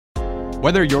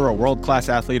Whether you're a world-class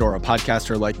athlete or a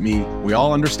podcaster like me, we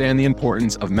all understand the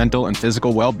importance of mental and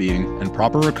physical well-being and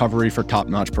proper recovery for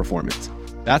top-notch performance.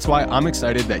 That's why I'm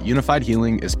excited that Unified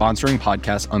Healing is sponsoring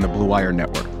podcasts on the Blue Wire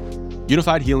Network.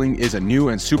 Unified Healing is a new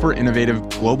and super innovative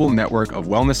global network of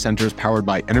wellness centers powered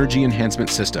by Energy Enhancement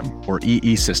System, or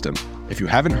EE System. If you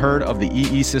haven't heard of the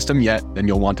EE System yet, then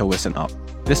you'll want to listen up.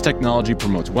 This technology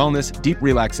promotes wellness, deep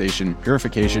relaxation,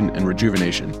 purification, and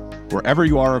rejuvenation. Wherever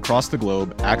you are across the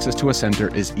globe, access to a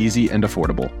center is easy and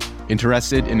affordable.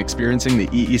 Interested in experiencing the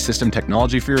EE System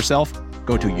technology for yourself?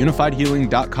 Go to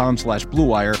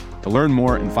unifiedhealing.com/bluewire to learn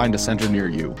more and find a center near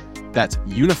you. That's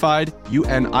unified,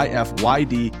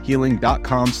 UNIFYD,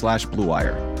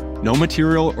 healing.com/bluewire. No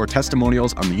material or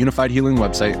testimonials on the Unified Healing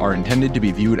website are intended to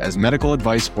be viewed as medical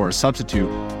advice or a substitute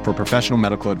for professional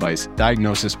medical advice,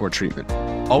 diagnosis, or treatment.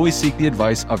 Always seek the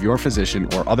advice of your physician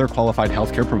or other qualified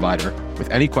healthcare provider with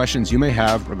any questions you may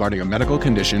have regarding a medical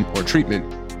condition or treatment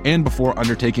and before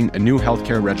undertaking a new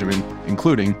healthcare regimen,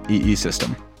 including EE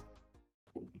System.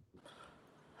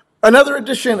 Another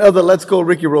edition of the Let's Go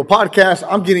Ricky Roll podcast.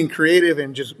 I'm getting creative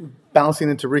and just bouncing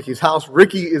into Ricky's house.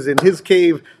 Ricky is in his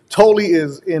cave. Tolly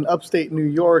is in upstate New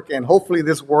York, and hopefully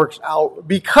this works out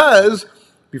because,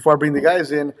 before I bring the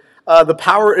guys in, the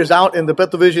power is out in the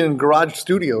Betovision Garage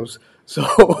Studios.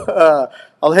 So,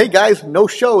 hey guys, no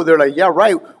show. They're like, yeah,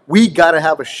 right, we got to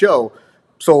have a show.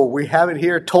 So we have it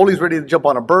here. Tolly's ready to jump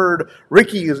on a bird.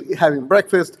 Ricky is having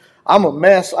breakfast. I'm a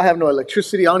mess. I have no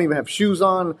electricity. I don't even have shoes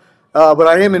on. But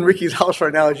I am in Ricky's house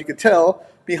right now, as you can tell.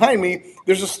 Behind me,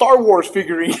 there's a Star Wars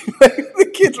figurine. The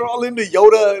kids are all into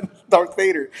Yoda and Darth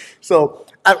Vader. So,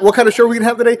 what kind of show are we going to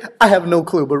have today? I have no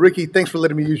clue. But, Ricky, thanks for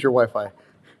letting me use your Wi-Fi.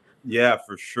 Yeah,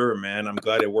 for sure, man. I'm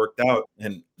glad it worked out.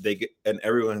 And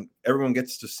everyone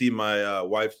gets to see my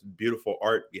wife's beautiful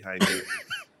art behind me.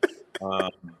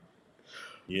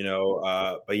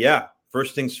 But yeah,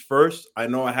 first things first, I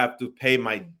know I have to pay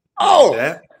my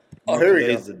debt. Oh, here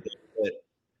we go.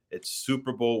 It's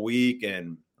Super Bowl week,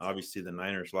 and obviously the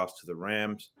Niners lost to the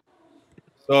Rams.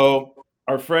 So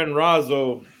our friend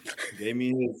Razo gave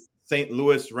me his St.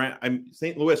 Louis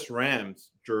Rams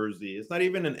jersey. It's not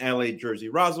even an LA jersey.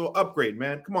 Razo, upgrade,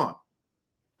 man. Come on.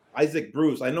 Isaac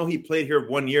Bruce. I know he played here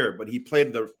 1 year, but he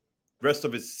played the rest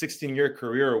of his 16-year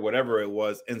career or whatever it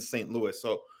was in St. Louis.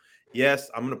 So, yes,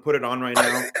 I'm going to put it on right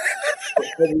now.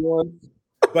 Everyone.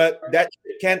 But that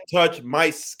can't touch my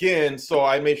skin, so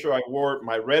I made sure I wore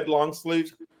my red long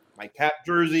sleeves, my cap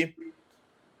jersey.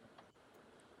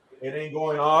 It ain't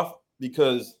going off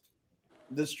because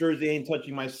this jersey ain't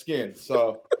touching my skin.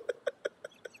 So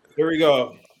here we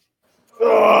go.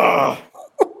 Ugh.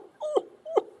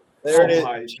 There it is.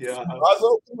 My God.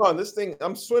 Razo, come on, this thing.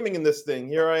 I'm swimming in this thing.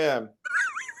 Here I am.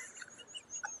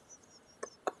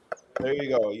 There you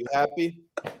go. You happy?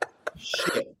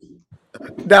 Shit.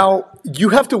 Now, you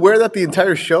have to wear that the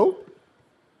entire show?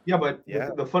 Yeah, but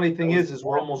the funny thing is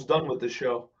we're almost done with the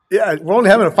show. Yeah, we're only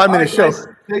having a 5-minute show.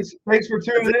 Thanks for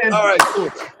tuning in. All right, cool.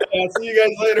 Yeah, see you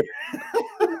guys later.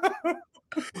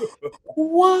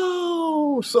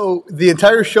 Wow. So the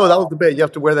entire show, that was the bet. You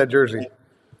have to wear that jersey.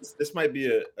 This might be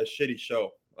a shitty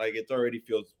show. Like, it already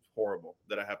feels horrible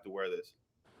that I have to wear this.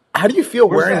 How do you feel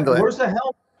wearing that? Where's the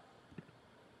helmet?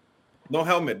 No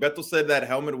helmet. Beto said that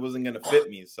helmet wasn't going to fit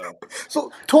me. So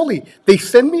totally, they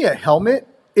send me a helmet,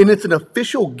 and it's an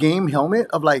official game helmet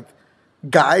of like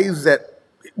guys that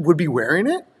would be wearing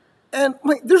it. And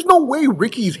like, there's no way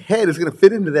Ricky's head is going to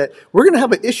fit into that. We're going to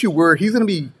have an issue where he's going to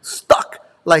be stuck.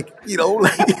 Like,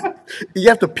 like you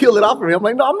have to peel it off of him. I'm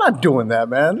like, no, I'm not doing that,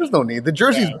 man. There's no need. The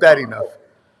jersey's bad enough.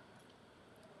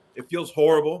 It feels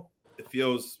horrible. It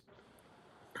feels...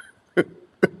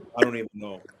 I don't even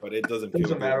know, but it doesn't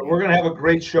matter. We're going to have a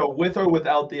great show with or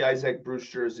without the Isaac Bruce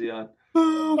jersey on.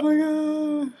 Oh, my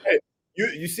God. Hey,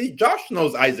 you see, Josh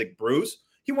knows Isaac Bruce.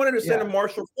 He wanted to send a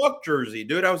Marshall Faulk jersey,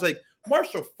 dude. I was like,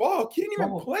 Marshall Faulk? He didn't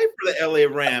even play for the LA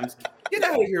Rams. Get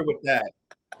out of here with that.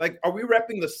 Like, are we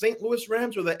repping the St. Louis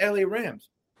Rams or the LA Rams?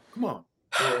 Come on.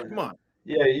 Come on.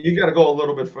 Yeah, you got to go a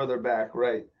little bit further back,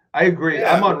 right? I agree.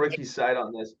 Yeah. I'm on Ricky's side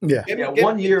on this. Yeah.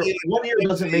 1 year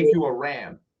doesn't make you a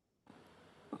Ram.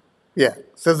 Yeah,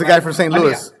 says the guy from St.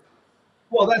 Louis.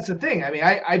 Well, that's the thing. I mean,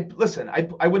 I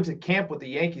went to camp with the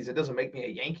Yankees. It doesn't make me a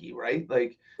Yankee, right?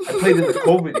 Like, I played in the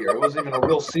COVID year. It wasn't even a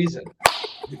real season.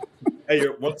 Hey,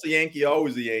 once a Yankee,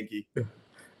 always a Yankee.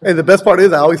 Hey, the best part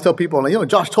is I always tell people, like,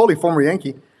 Josh Toley, former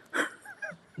Yankee.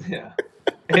 Yeah.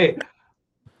 Hey,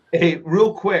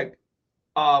 real quick,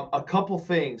 a couple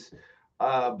things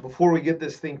before we get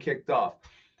this thing kicked off.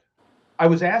 I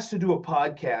was asked to do a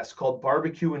podcast called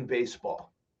Barbecue and Baseball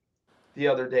the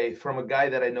other day from a guy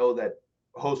that I know that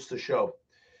hosts the show.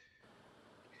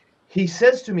 he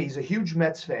says to me, he's a huge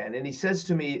Mets fan, and he says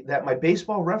to me that my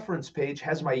Baseball Reference page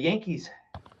has my Yankees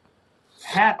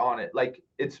hat on it, like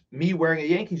it's me wearing a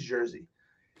Yankees jersey.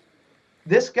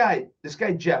 This guy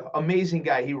Jeff, amazing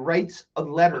guy. He writes a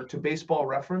letter to Baseball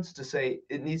Reference to say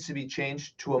it needs to be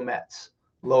changed to a Mets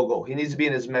logo. He needs to be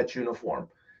in his Mets uniform.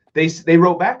 They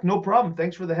wrote back, no problem.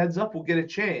 Thanks for the heads up. We'll get it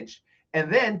changed.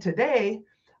 And then today,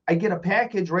 I get a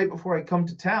package right before I come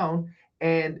to town,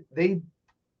 and they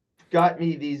got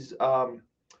me these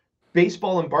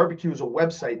Baseball and Barbecue is a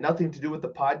website, nothing to do with the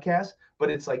podcast, but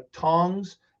it's like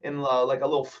tongs and like a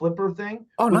little flipper thing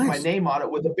with nice. My name on it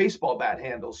with a baseball bat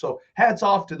handle. So hats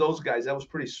off to those guys. That was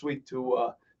pretty sweet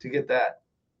to get that.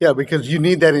 Yeah, because you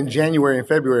need that in January and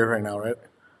February right now, right?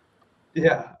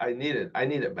 Yeah, I need it. I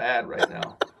need it bad right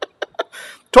now.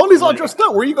 Tony's all dressed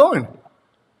up. Where are you going?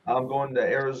 I'm going to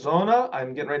Arizona.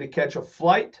 I'm getting ready to catch a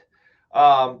flight.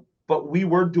 But we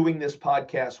were doing this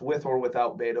podcast with or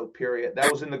without Beto, period. That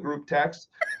was in the group text.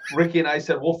 Ricky and I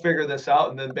said, we'll figure this out.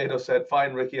 And then Beto said,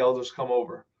 fine, Ricky, I'll just come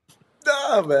over.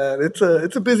 Nah, man, it's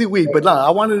a busy week, but I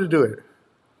wanted to do it.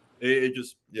 It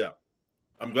just, yeah.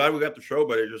 I'm glad we got the show,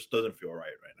 but it just doesn't feel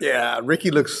right now. Yeah, Ricky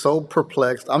looks so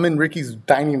perplexed. I'm in Ricky's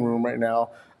dining room right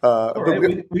now. All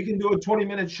right, we can do a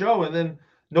 20-minute show, and then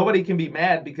nobody can be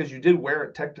mad because you did wear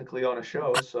it technically on a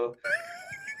show. So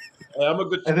I'm a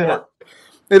good sport.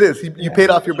 It is. You paid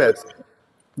off your bets.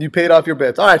 You paid off your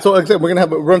bets. All right, so like I said, we're going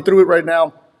to run through it right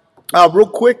now. Real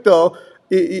quick, though,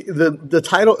 the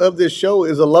title of this show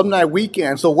is Alumni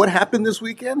Weekend. So what happened this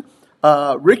weekend?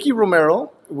 Ricky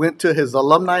Romero went to his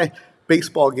alumni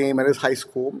baseball game at his high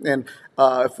school. And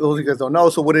if those of you guys don't know,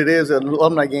 so what it is, an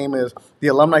alumni game is the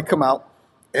alumni come out.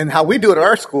 And how we do it at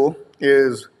our school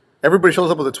is everybody shows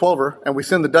up with a 12er, and we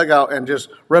send the dugout and just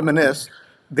reminisce.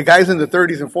 The guys in the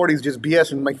 30s and 40s just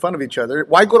BS and make fun of each other.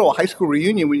 Why go to a high school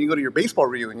reunion when you go to your baseball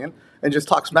reunion and just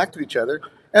talk smack to each other?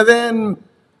 And then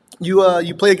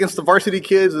you play against the varsity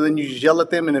kids, and then you just yell at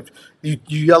them. And if you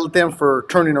yell at them for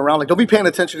turning around, like, don't be paying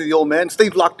attention to the old men. Stay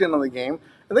locked in on the game.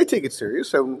 And they take it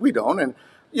serious, and we don't. And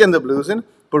you end up losing.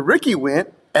 But Ricky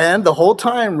went, and the whole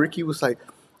time Ricky was like,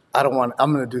 I'm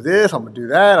going to do this. I'm going to do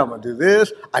that. I'm going to do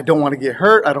this. I don't want to get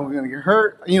hurt. I don't want to get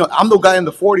hurt. I'm the guy in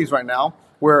the 40s right now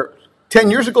where 10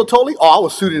 years ago, totally, I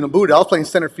was suited and booted. I was playing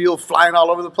center field, flying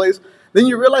all over the place. Then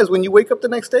you realize when you wake up the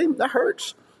next day, that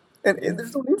hurts. And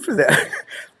there's no need for that.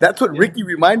 That's what Ricky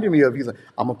reminded me of. He's like,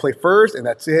 I'm going to play first, and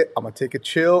that's it. I'm going to take a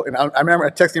chill. And I remember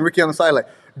texting Ricky on the side, like,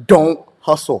 don't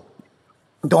hustle.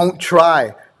 Don't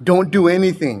try. Don't do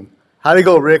anything. How'd it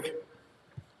go, Rick?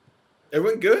 It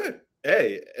went good.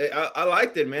 Hey, I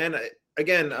liked it, man.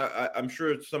 I'm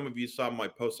sure some of you saw my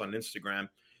post on Instagram.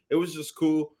 It was just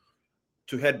cool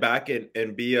to head back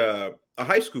and be a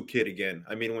high school kid again.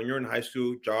 I mean, when you're in high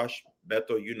school, Josh,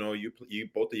 Beto, you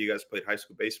both of you guys played high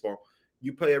school baseball.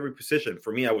 You play every position.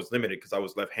 For me, I was limited because I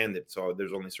was left-handed, so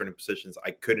there's only certain positions I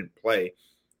couldn't play.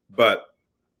 But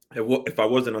if I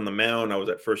wasn't on the mound, I was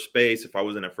at first base. If I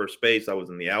wasn't at first base, I was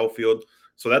in the outfield.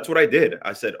 So that's what I did.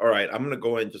 I said, all right, I'm going to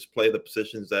go and just play the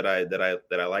positions that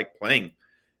I like playing.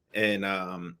 And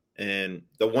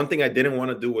the one thing I didn't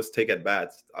want to do was take at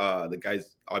bats. The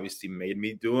guys obviously made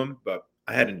me do them, but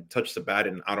I hadn't touched the bat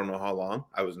in I don't know how long.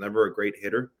 I was never a great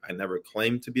hitter. I never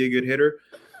claimed to be a good hitter.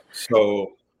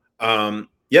 So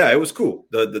yeah, it was cool.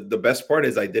 The best part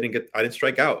is I didn't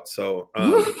strike out. So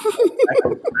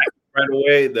right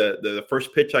away, the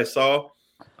first pitch I saw,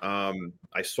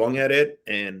 I swung at it,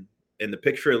 and in the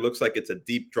picture it looks like it's a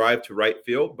deep drive to right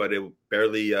field, but it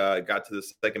barely got to the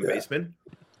second baseman.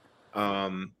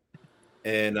 Yeah,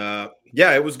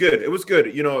 it was good. It was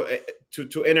good,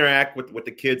 to interact with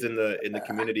the kids in the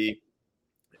community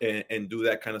and do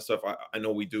that kind of stuff. I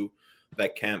know we do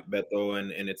that camp, Beto,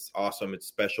 and it's awesome. It's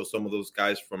special. Some of those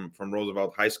guys from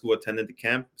Roosevelt High School attended the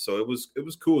camp, so it was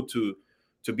cool to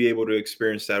be able to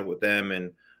experience that with them.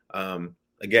 And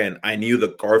again, I knew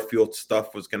the Garfield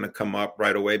stuff was going to come up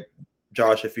right away.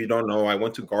 Josh, if you don't know, I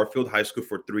went to Garfield High School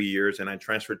for 3 years, and I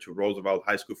transferred to Roosevelt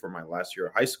High School for my last year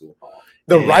of high school.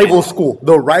 The rival school.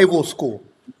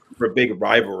 For a big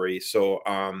rivalry. So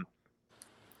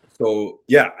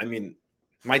yeah, I mean,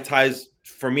 my ties,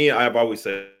 for me, I've always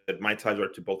said my ties are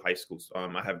to both high schools.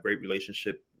 I have great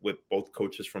relationship with both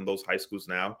coaches from those high schools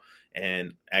now.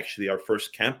 And actually our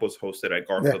first camp was hosted at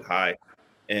Garfield High.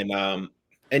 And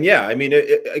yeah, I mean,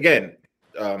 it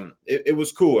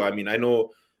was cool. I mean, I don't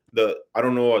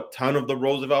know a ton of the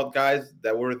Roosevelt guys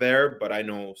that were there, but I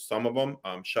know some of them.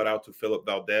 Shout out to Philip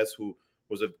Valdez, who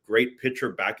was a great pitcher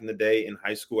back in the day in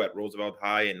high school at Roosevelt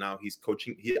High, and now he's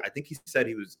coaching. I think he said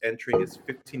he was entering his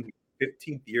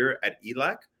 15th year at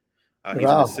ELAC. He's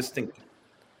an assistant.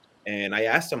 And I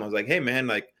asked him, I was like, hey, man,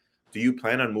 like, do you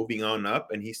plan on moving on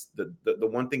up? And he's the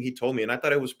one thing he told me, and I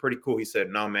thought it was pretty cool. He said,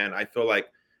 no, man, I feel like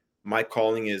my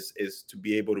calling is to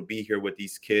be able to be here with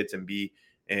these kids and be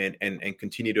and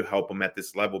continue to help them at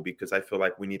this level, because I feel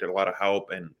like we need a lot of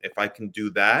help. And if I can do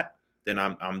that, then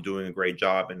I'm doing a great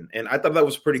job. And I thought that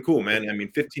was pretty cool, man. I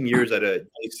mean, 15 years at a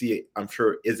JC, I'm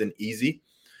sure isn't easy.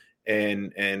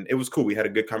 And it was cool. We had a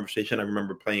good conversation. I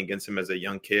remember playing against him as a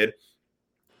young kid.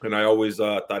 And I always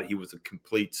thought he was a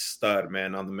complete stud,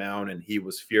 man, on the mound. And he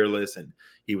was fearless, and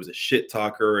he was a shit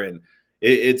talker. And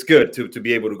it's good to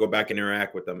be able to go back and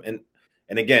interact with them.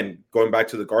 And again, going back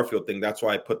to the Garfield thing, that's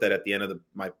why I put that at the end of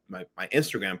my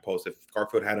Instagram post. If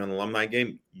Garfield had an alumni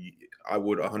game, I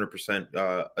would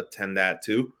 100% attend that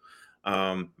too.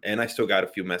 And I still got a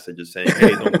few messages saying, hey,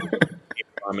 don't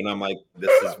and I'm like,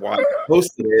 this is why I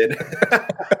posted it.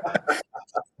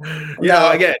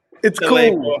 Again, it's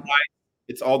cool.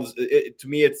 It's all this, to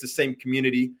me, it's the same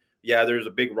community. Yeah, there's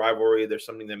a big rivalry. There's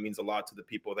something that means a lot to the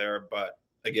people there. But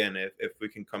again, if we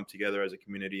can come together as a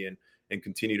community and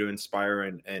continue to inspire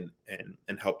and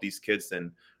help these kids,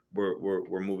 then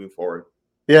we're moving forward.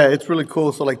 Yeah, it's really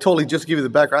cool. So, like, totally just to give you the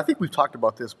background, I think we've talked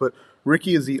about this, but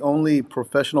Ricky is the only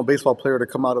professional baseball player to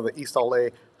come out of the East LA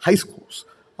high schools.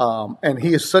 And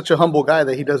he is such a humble guy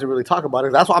that he doesn't really talk about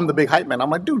it. That's why I'm the big hype man. I'm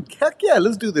like, dude, heck yeah,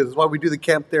 let's do this. That's why we do the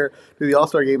camp there, do the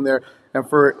All-Star game there. And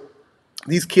for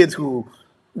these kids who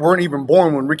weren't even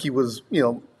born when Ricky was,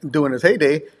 doing his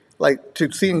heyday, like,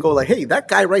 to see and go like, hey, that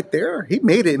guy right there, he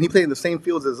made it, and he played in the same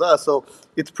fields as us. So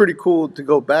it's pretty cool to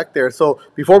go back there. So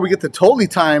before we get to Totally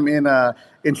time in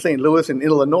St. Louis and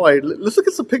Illinois, let's look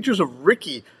at some pictures of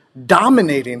Ricky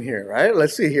dominating here, right?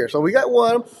 Let's see here. So we got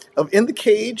one of in the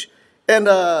cage, and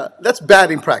that's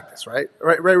batting practice, right?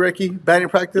 Right, Ricky? Batting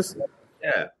practice?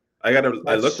 Yeah. I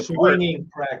looked the swinging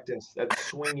practice. That's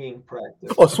swinging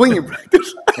practice. Oh, swinging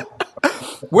practice.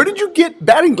 Where did you get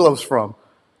batting gloves from?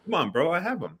 Come on, bro. I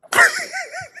have them.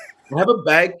 I have a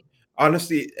bag,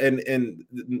 honestly, and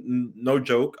no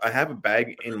joke. I have a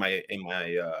bag in my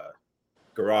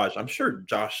garage. I'm sure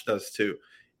Josh does too.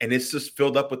 And it's just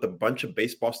filled up with a bunch of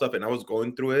baseball stuff. And I was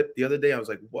going through it the other day. I was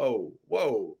like, whoa.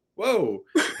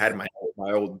 I had my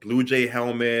old Blue Jay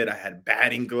helmet. I had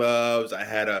batting gloves. I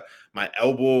had my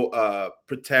elbow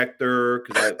protector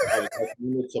because I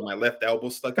was so my left elbow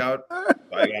stuck out. So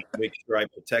I got to make sure I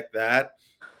protect that.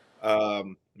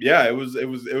 It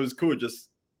was cool just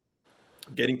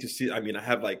getting to see. I mean, I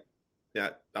have I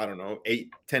don't know,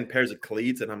 8-10 pairs of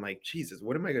cleats, and I'm like, Jesus,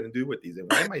 what am I going to do with these?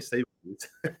 And why am I saving these?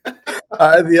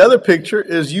 The other picture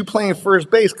is you playing first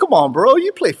base. Come on, bro,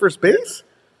 you play first base?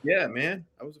 Yeah, man,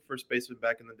 I was a first baseman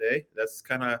back in the day. That's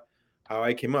kind of how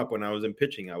I came up when I was in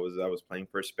pitching. I was playing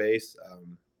first base.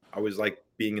 I always like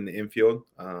being in the infield.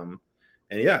 And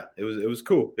yeah, it was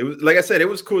cool. It was, like I said, it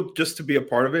was cool just to be a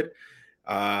part of it.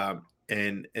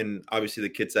 And obviously the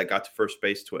kids that got to first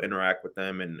base, to interact with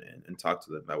them and talk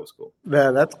to them, that was cool. Yeah,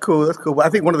 that's cool. That's cool. But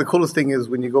I think one of the coolest thing is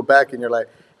when you go back and you're like,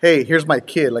 hey, here's my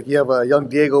kid. Like, you have a young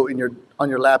Diego on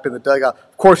your lap in the dugout.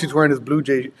 Of course, he's wearing his Blue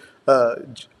Jay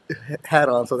hat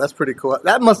on, so that's pretty cool.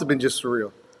 That must have been just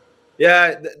surreal.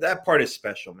 Yeah, that part is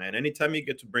special, man. Anytime you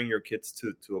get to bring your kids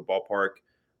to a ballpark,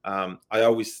 I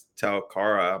always tell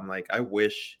Cara, I'm like, I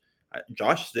wish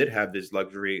Josh did have this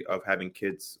luxury of having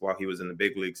kids while he was in the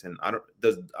big leagues, and I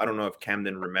don't know if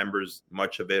Camden remembers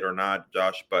much of it or not,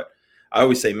 Josh, but I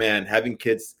always say, man, having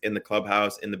kids in the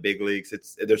clubhouse in the big leagues,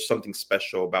 there's something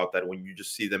special about that when you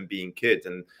just see them being kids,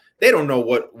 and they don't know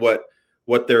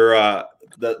what their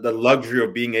the luxury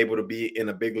of being able to be in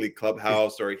a big league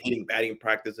clubhouse or hitting batting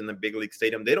practice in the big league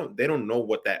stadium. They don't know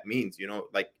what that means.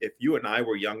 Like if you and I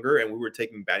were younger and we were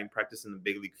taking batting practice in the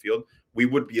big league field, we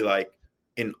would be like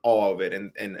in awe of it.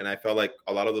 And I felt like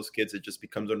a lot of those kids, it just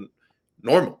becomes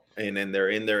normal and they're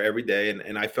in there every day.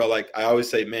 And I felt like, I always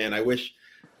say, man, I wish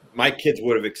my kids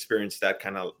would have experienced that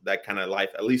kind of life,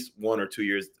 at least 1 or 2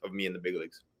 years of me in the big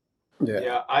leagues.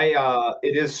 Yeah,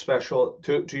 it is special.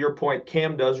 To your point,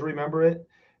 Cam does remember it,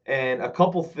 and a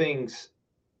couple things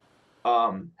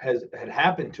had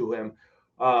happened to him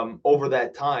over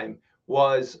that time.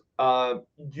 Was do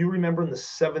you remember in the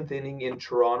 7th inning in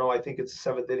Toronto? I think it's the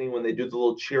 7th inning when they do the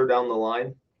little cheer down the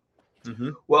line. Mm-hmm.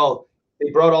 Well, they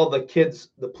brought all the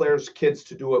players' kids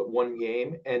to do it one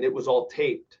game, and it was all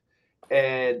taped.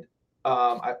 And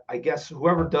I guess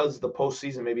whoever does the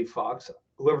postseason, maybe Fox,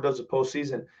 whoever does the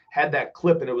postseason, had that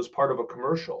clip, and it was part of a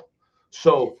commercial.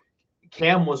 So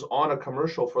Cam was on a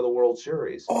commercial for the World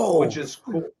Series, which is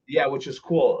cool. Yeah, which is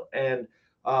cool. And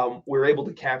we were able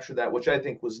to capture that, which I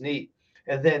think was neat.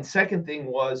 And then second thing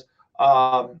was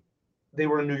they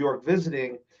were in New York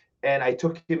visiting, and I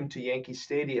took him to Yankee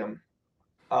Stadium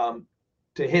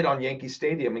to to hit on Yankee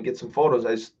Stadium and get some photos.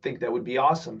 I just think that would be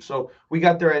awesome. So we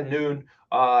got there at noon.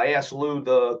 I asked Lou,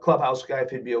 the clubhouse guy, if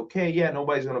he'd be okay. Yeah,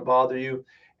 nobody's going to bother you.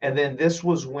 And then this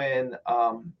was when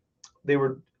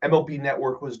MLB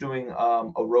Network was doing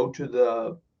a road to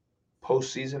the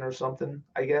postseason or something,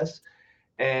 I guess.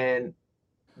 And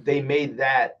they made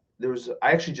that.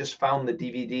 I actually just found the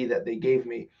DVD that they gave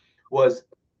me. Was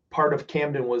part of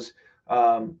Camden was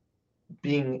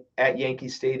being at Yankee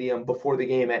Stadium before the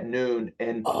game at noon,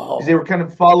 and they were kind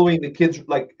of following the kids,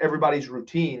 like everybody's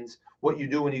routines, what you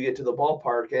do when you get to the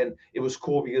ballpark. And it was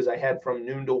cool because I had from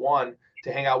noon to 1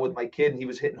 to hang out with my kid, and he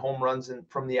was hitting home runs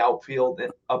from the outfield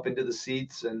and up into the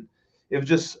seats. And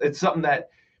it's something that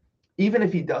even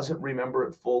if he doesn't remember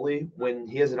it fully, when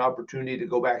he has an opportunity to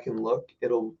go back and look,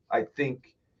 I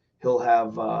think he'll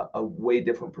have a way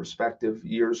different perspective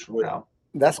years from now.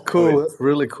 That's cool. That's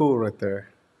really cool right there.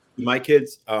 My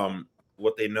kids,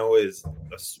 what they know is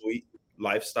a sweet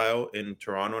lifestyle in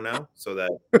Toronto now, so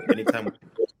that anytime we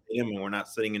go to him and we're not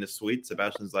sitting in a suite,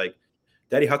 Sebastian's like,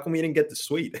 Daddy, how come we didn't get the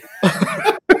suite?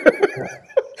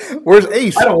 Where's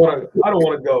Ace? I don't want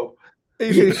to go.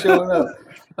 Ace ain't showing up.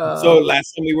 So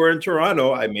last time we were in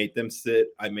Toronto, I made him sit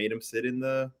in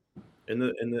the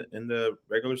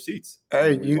regular seats.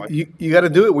 Hey, you got to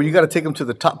do it where you got to take them to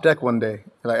the top deck one day.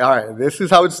 Like, all right, this is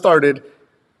how it started,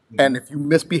 and if you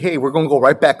misbehave, we're gonna go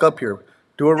right back up here.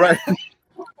 Do it right.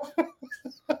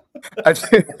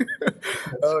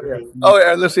 Oh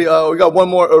yeah. Let's see. We got one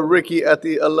more Ricky at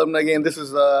the alumni game. This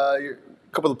is a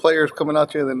couple of the players coming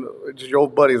out to you, and then just your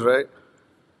old buddies, right?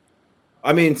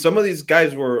 I mean, some of these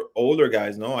guys were older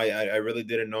guys. No, I really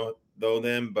didn't know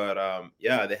them, but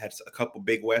yeah, they had a couple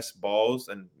Big West balls,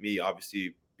 and me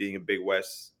obviously being a Big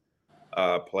West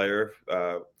player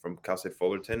from Cal State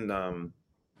Fullerton,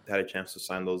 had a chance to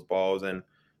sign those balls. And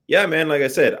yeah, man, like I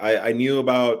said, I knew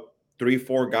about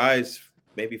 3-4 guys,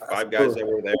 maybe 5 guys that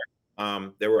were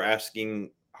there. They were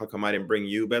asking how come I didn't bring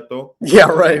you, Beto? Yeah,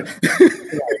 right.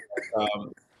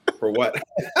 For what?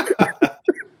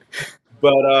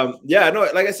 But yeah, no,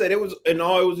 like I said, it was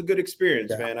a good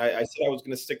experience, man. I said I was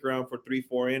going to stick around for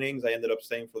 3-4 innings. I ended up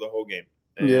staying for the whole game.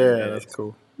 And, that's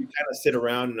cool. You kind of sit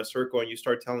around in a circle and you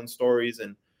start telling stories,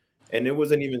 and it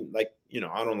wasn't even like,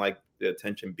 I don't like the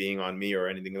attention being on me or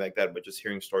anything like that, but just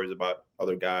hearing stories about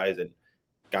other guys and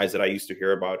guys that I used to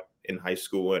hear about in high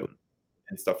school and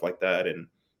stuff like that. And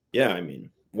yeah, I mean,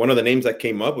 one of the names that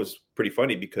came up was pretty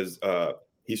funny because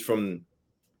he's from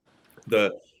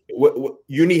the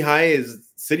Uni High is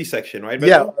city section, right? Beto?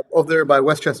 Yeah, over there by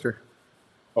Westchester.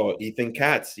 Oh, Ethan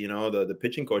Katz, the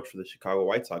pitching coach for the Chicago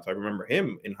White Sox. I remember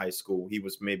him in high school. He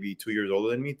was maybe 2 years older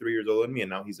than me, 3 years older than me, and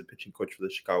now he's a pitching coach for the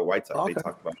Chicago White Sox. Okay. They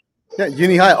talk about. Yeah,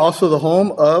 Uni High, also the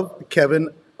home of Kevin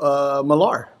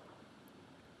Millar.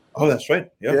 Oh, that's right.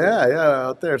 Yeah,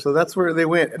 out there. So that's where they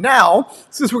went. Now,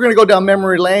 since we're going to go down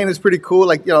memory lane, it's pretty cool.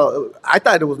 Like, I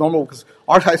thought it was normal because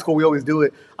our high school, we always do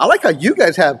it. I like how you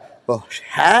guys have the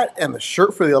hat and the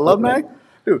shirt for the alumni. Okay.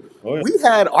 Dude, we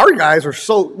had our guys are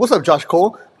so, what's up, Josh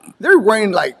Cole? They're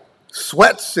wearing like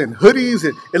sweats and hoodies.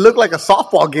 And it looked like a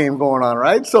softball game going on,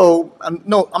 right? So, I'm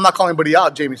not calling anybody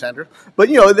out, Jamie Sanders. But,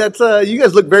 that's you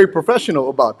guys look very professional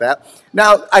about that.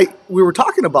 Now, we were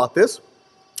talking about this.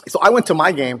 So I went to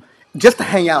my game just to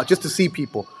hang out, just to see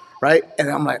people, right? And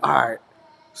I'm like, all right.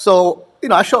 So,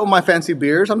 I show up my fancy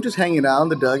beers. I'm just hanging out in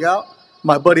the dugout.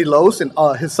 My buddy Los and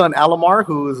his son Alomar,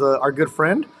 who is our good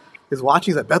friend, is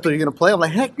watching. He's like, Beto, are you going to play? I'm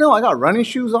like, heck no, I got running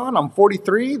shoes on. I'm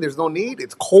 43. There's no need.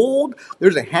 It's cold.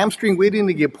 There's a hamstring waiting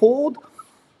to get pulled.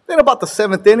 Then about the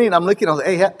 7th inning, I'm looking. I was like,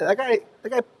 hey, that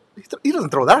guy, he doesn't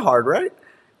throw that hard, right?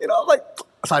 Like,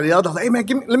 so I was like, hey, man,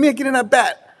 let me get in that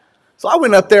bat. So I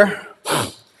went up there.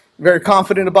 Very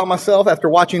confident about myself after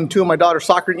watching 2 of my daughter's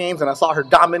soccer games, and I saw her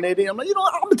dominating. I'm like,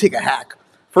 what? I'm going to take a hack.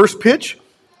 First pitch,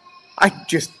 I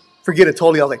just forget it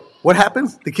totally. I was like, what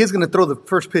happens? The kid's going to throw the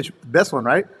first pitch, the best one,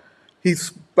 right?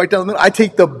 He's right down the middle. I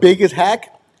take the biggest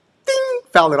hack, ding,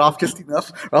 foul it off just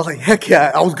enough. I was like, heck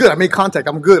yeah, I was good. I made contact.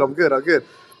 I'm good.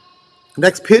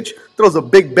 Next pitch, throws a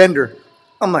big bender.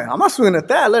 I'm like, I'm not swinging at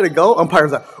that. Let it go.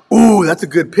 Umpire's like, ooh, that's a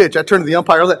good pitch. I turned to the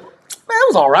umpire. I was like, man, it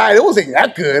was all right. It wasn't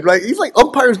that good. Like, he's like,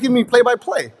 umpires giving me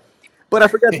play-by-play. But I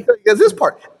forgot to tell you guys this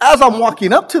part. As I'm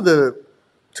walking up to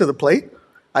the plate,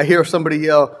 I hear somebody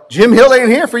yell, Jim Hill ain't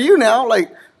here for you now.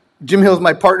 Like, Jim Hill's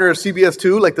my partner at CBS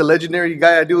 2, like the legendary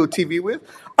guy I do TV with.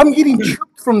 I'm getting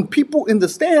chirped from people in the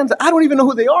stands. I don't even know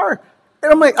who they are.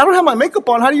 And I'm like, I don't have my makeup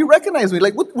on. How do you recognize me?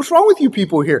 Like, what's wrong with you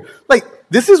people here? Like,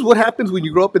 this is what happens when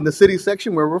you grow up in the city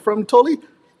section where we're from, Toli.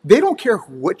 They don't care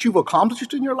what you've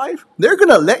accomplished in your life. They're going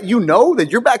to let you know that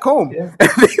you're back home. Yeah.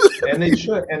 And they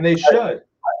should.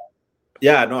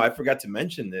 Yeah, no, I forgot to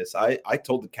mention this. I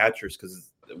told the catchers,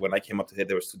 because when I came up to hit,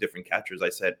 there was 2 different catchers. I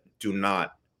said, do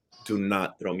not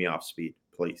throw me off speed,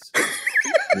 please.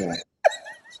 Yeah.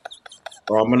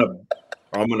 Or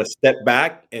I'm gonna step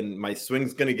back and my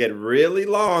swing's gonna get really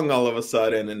long all of a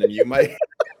sudden, and then you might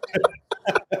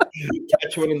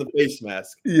catch one in the face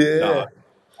mask. Yeah.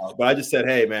 But I just said,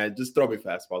 hey man, just throw me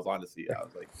fastballs. Honestly, I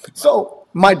was like, so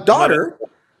my daughter,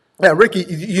 yeah, Ricky,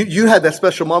 you had that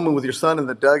special moment with your son in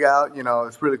the dugout. You know,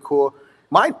 it's really cool.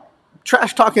 My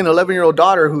trash talking 11-year-old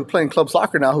daughter who's playing club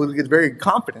soccer now, who gets very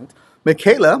confident,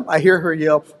 Michaela, I hear her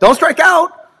yell, "Don't strike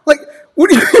out!" Like, what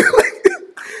do you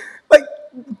like?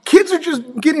 Kids are just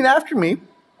getting after me.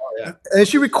 oh yeah, And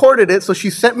she recorded it, so she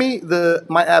sent me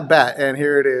my at bat, and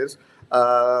here it is.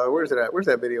 Where's it at? Where's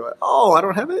that video at? Oh, I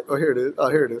don't have it. Oh, here it is. Oh,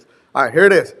 here it is. All right, here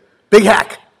it is. Big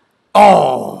hack.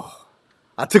 Oh,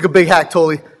 I took a big hack,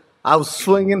 totally. I was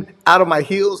swinging out of my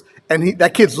heels, and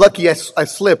that kid's lucky I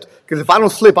slipped, because if I don't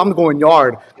slip, I'm going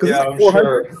yard. Yeah, I'm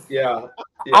sure. Yeah.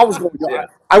 I was going yard.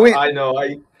 Yeah. I know.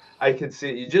 I could see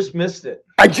it. You just missed it.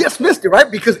 I just missed it, right?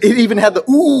 Because it even had the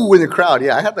ooh in the crowd.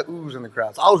 Yeah, I had the oohs in the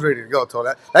crowd. So I was ready to go. Told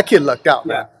that kid lucked out,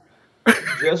 man.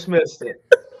 Just missed it.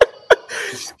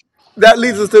 That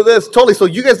leads us to this. Totally. So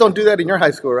you guys don't do that in your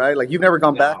high school, right? Like, you've never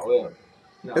gone back? No,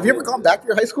 Have you ever gone back to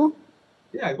your high school?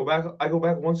 Yeah, I go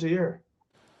back once a year.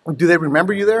 Do they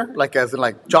remember you there? Like, as in,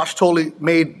 like, Josh Toley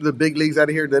made the big leagues out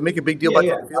of here? Did they make a big deal about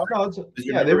Yeah.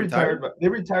 that? They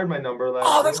retired my number last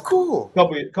Oh, that's cool.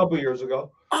 couple years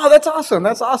ago. Oh, that's awesome.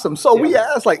 That's awesome. So we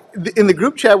asked, like, in the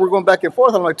group chat, we're going back and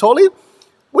forth. I'm like, Toley,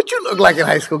 what you look like in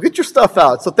high school? Get your stuff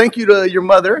out. So thank you to your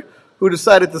mother who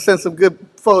decided to send some good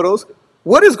photos.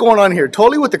 What is going on here?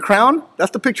 Toley with the crown?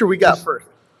 That's the picture we got first.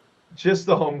 Just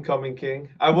the homecoming king.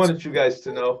 I wanted you guys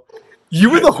to know. You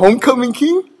were the homecoming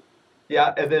king?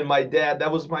 Yeah, and then my dad,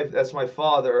 that's my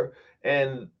father,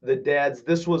 and the dads,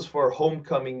 this was for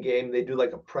homecoming game. They do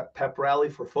like a pep rally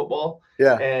for football.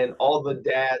 Yeah. And all the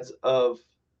dads of,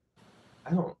 I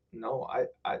don't know,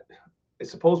 I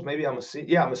suppose maybe I'm a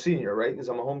senior, right? Because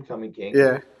I'm a homecoming king.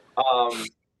 Yeah.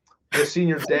 The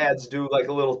senior dads do like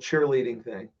a little cheerleading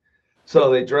thing.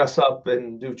 So they dress up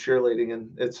and do cheerleading,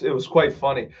 and it was quite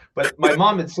funny. But my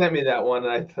mom had sent me that one,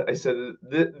 and I said,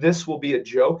 this will be a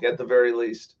joke at the very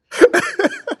least.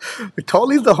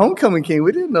 Toley's the homecoming king.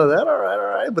 We didn't know that. All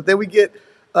right. But then we get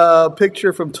a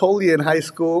picture from Toley in high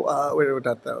school. Wait,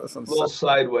 not that. Was a little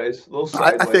sideways.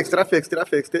 I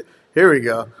fixed it. Here we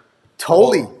go.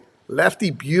 Toley,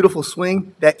 lefty, beautiful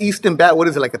swing. That Easton bat, what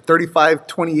is it, like a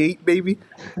 35-28, baby? 2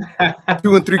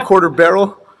 3/4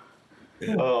 barrel.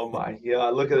 Oh my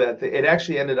God! Look at that thing. It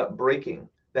actually ended up breaking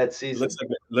that season.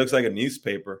 Looks like a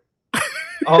newspaper.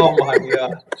 Oh my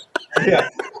God! Yeah.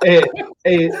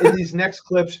 Hey, these next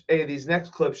clips,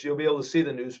 you'll be able to see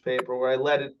the newspaper where I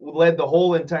led the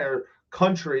whole entire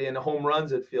country in home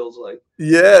runs. It feels like.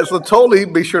 Yeah. So Toley,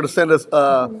 be sure to send us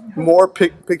more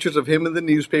pictures of him in the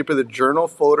newspaper, the journal,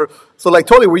 photo. So, like,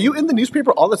 Toley, were you in the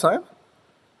newspaper all the time?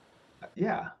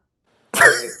 Yeah.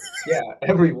 Yeah,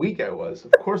 every week I was.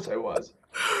 Of course I was.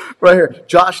 Right here.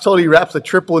 Josh Toley wraps a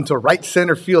triple into right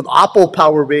center field. Oppo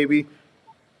power, baby.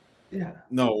 Yeah.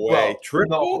 No way.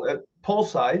 Triple? No, pull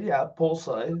side. Yeah, pull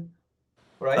side.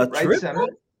 Right. A right triple? center.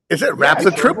 Is it wraps a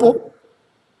triple?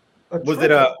 Was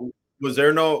there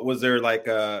like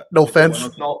a no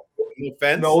fence? No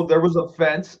fence? No, there was a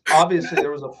fence. Obviously,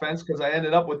 there was a fence because I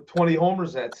ended up with 20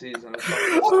 homers that season.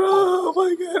 Oh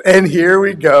my God! And here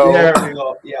we go. There we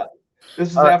go. Yeah.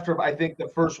 This is after, I think, the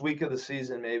first week of the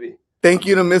season, maybe. Thank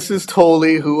you to Mrs.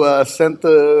 Toley, who sent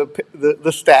the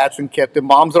stats and kept it.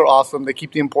 Moms are awesome. They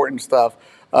keep the important stuff.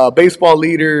 Baseball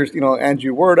leaders,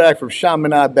 Andrew Werdak from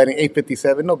Chaminade, batting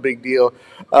 .857, no big deal.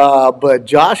 But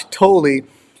Josh Toley,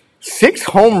 6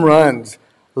 home runs,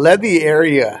 led the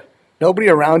area. Nobody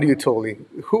around you, Toley.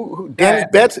 Who? Danny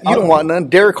Betts, you don't want none.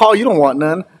 Derek Hall, you don't want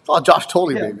none. It's all Josh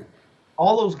Toley, baby.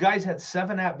 All those guys had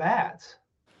 7 at-bats.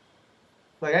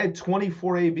 Like, I had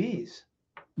 24 ABs.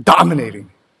 Dominating.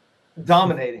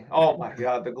 Oh, my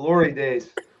God. The glory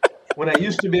days when I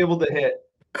used to be able to hit.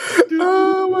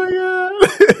 Oh, my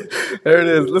God. There it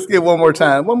is. Let's get one more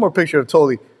time. One more picture of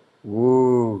Toley.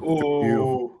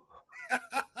 Ooh.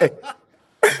 Hey.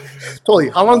 Toley,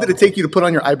 how long did it take you to put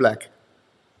on your eye black?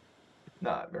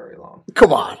 Not very long.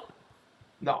 Come on.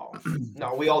 No,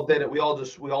 we all did it. We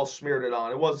all smeared it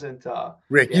on. It wasn't.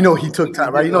 Rick, he took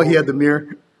time, right? He had the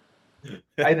mirror.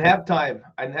 I didn't have time.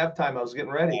 I was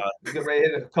getting ready. I was getting ready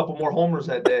to hit a couple more homers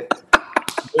that day.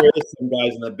 There is some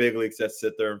guys in the big leagues that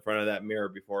sit there in front of that mirror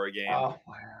before a game. Oh,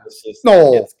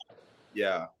 no.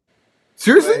 Yeah.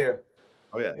 Seriously?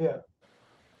 Oh, yeah.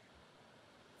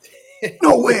 Yeah.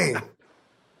 No way.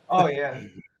 Oh yeah.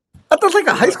 I thought it's like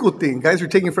a high school thing. Guys are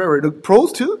taking forever. The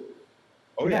pros too?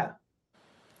 Oh yeah.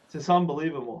 It's just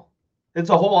unbelievable. It's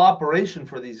a whole operation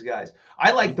for these guys.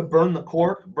 I like to burn the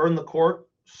cork,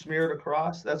 smear it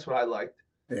across. That's what I liked.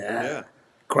 Yeah.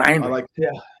 Grind. I like.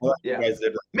 Yeah. You Yeah. guys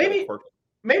did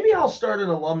Maybe I'll start an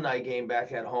alumni game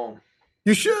back at home.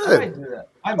 You I should. might do that.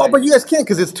 But you guys can't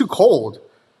because it's too cold.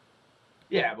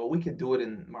 Yeah, but we could do it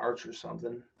in March or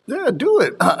something. Yeah, do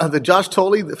it. The Josh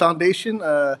Tolley Foundation.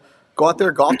 Go out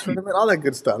there, golf tournament, all that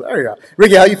good stuff. There you go.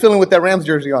 Ricky, how you feeling with that Rams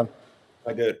jersey on?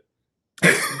 I good.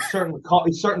 He's starting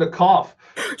to cough.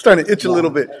 Starting to itch a little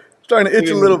bit.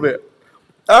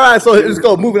 All right, so let's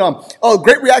go. Moving on. Oh,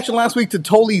 great reaction last week to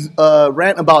Tolley's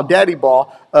rant about Daddy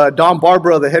Ball. Don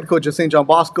Barbara, the head coach of St. John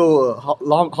Bosco, Hall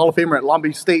of Famer at Long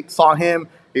Beach State, saw him.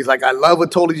 He's like, I love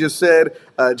what Tolley just said.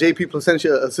 JP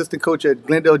Placentia, assistant coach at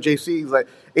Glendale JC, he's like,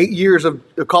 8 years of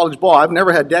college ball. I've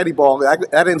never had Daddy Ball.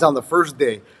 That ends on the first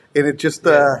day. And it just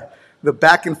the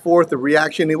back and forth, the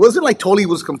reaction. It wasn't like Tolley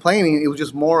was complaining. It was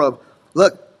just more of,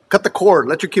 look, cut the cord.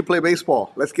 Let your kid play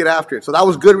baseball. Let's get after it. So that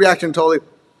was good reaction, Tolley.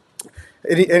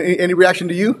 Any reaction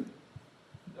to you?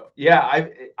 Yeah,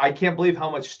 I can't believe how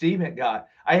much steam it got.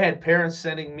 I had parents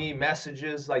sending me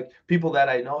messages, like people that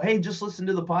I know. Hey, just listen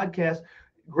to the podcast.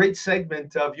 Great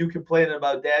segment of you complaining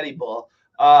about Daddy Ball.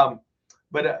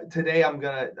 But today I'm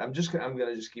gonna just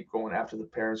keep going after the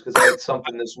parents because I had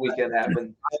something this weekend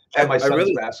happen at my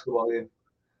son's basketball game.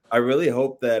 I really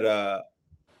hope that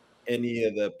any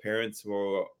of the parents who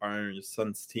are on your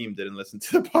son's team didn't listen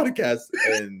to the podcast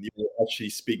and you were actually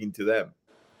speaking to them.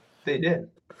 They did.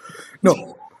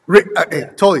 No, Rick,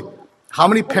 Tolley, how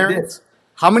many parents?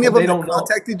 How many of them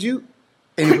contacted you?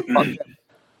 And you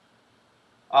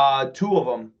Two of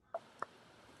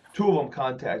them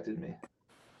contacted me.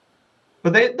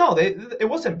 But it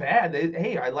wasn't bad.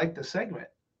 Hey, I like the segment.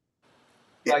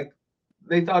 Like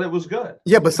they thought it was good.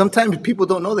 Yeah, but sometimes people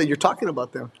don't know that you're talking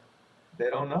about them. They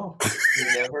don't know. You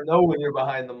never know when you're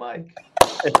behind the mic.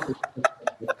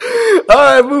 All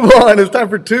right, move on. It's time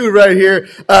for two right here.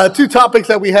 Two topics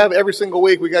that we have every single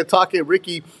week. We got to talk it.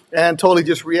 Ricky and Tolley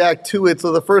just react to it.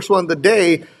 So the first one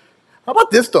today, how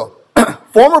about this though?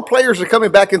 Former players are coming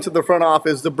back into the front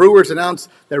office. The Brewers announced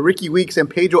that Ricky Weeks and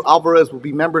Pedro Alvarez will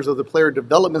be members of the player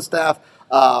development staff.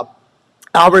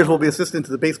 Alvarez will be assistant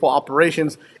to the baseball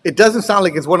operations. It doesn't sound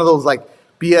like it's one of those like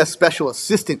BS special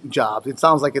assistant jobs. It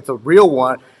sounds like it's a real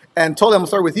one. And Tolley, I'm going to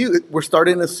start with you. We're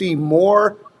starting to see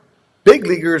more big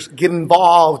leaguers get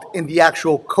involved in the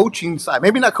actual coaching side.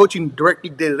 Maybe not coaching directly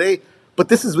day-to-day, but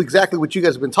this is exactly what you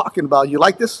guys have been talking about. You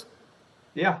like this?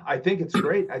 Yeah, I think it's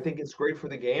great. I think it's great for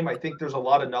the game. I think there's a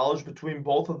lot of knowledge between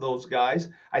both of those guys.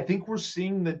 I think we're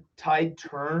seeing the tide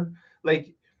turn.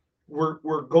 Like we're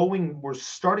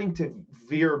starting to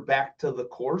veer back to the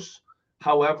course.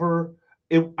 However,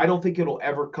 I don't think it'll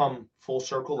ever come full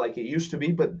circle like it used to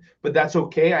be, but that's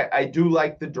okay. I do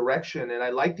like the direction, and I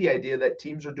like the idea that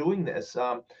teams are doing this.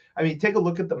 I mean, take a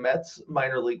look at the Mets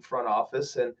minor league front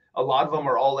office, and a lot of them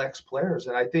are all ex-players.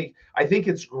 And I think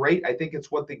it's great. I think it's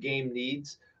what the game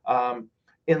needs.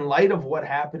 In light of what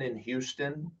happened in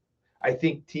Houston, I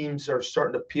think teams are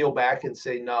starting to peel back and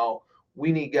say, no,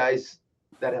 we need guys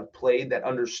that have played, that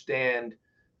understand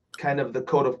kind of the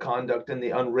code of conduct and the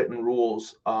unwritten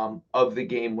rules of the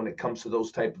game when it comes to those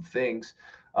type of things.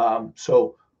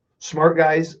 So smart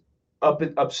guys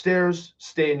upstairs,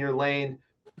 stay in your lane.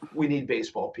 We need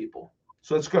baseball people.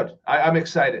 So it's good. I'm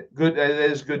excited. Good. That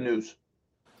is good news.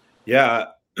 Yeah.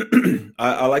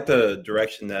 I like the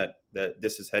direction that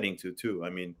this is heading to too. I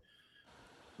mean,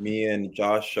 me and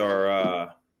Josh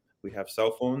we have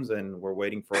cell phones and we're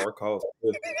waiting for our calls.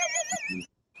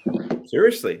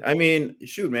 Seriously. I mean,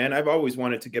 shoot, man, I've always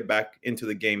wanted to get back into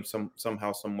the game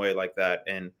somehow, some way like that.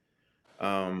 And,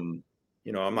 I'm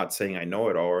not saying I know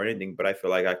it all or anything, but I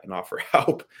feel like I can offer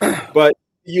help. But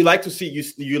you like to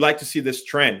see this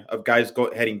trend of guys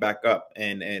heading back up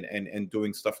and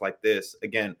doing stuff like this.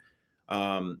 Again,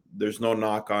 there's no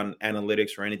knock on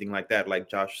analytics or anything like that. Like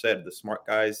Josh said, the smart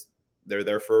guys, they're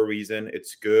there for a reason.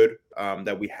 It's good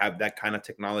that we have that kind of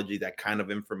technology, that kind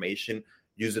of information,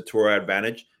 use it to our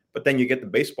advantage. But then you get the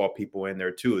baseball people in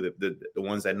there too, the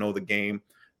ones that know the game,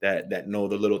 that know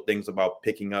the little things about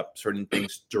picking up certain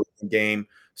things during the game,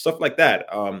 stuff like that.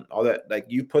 All that, like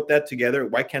you put that together.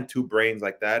 Why can't two brains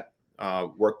like that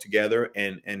work together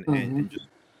and just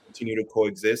continue to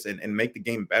coexist and make the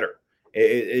game better?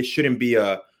 It shouldn't be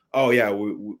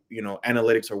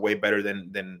analytics are way better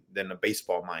than a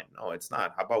baseball mind. No, it's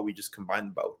not. How about we just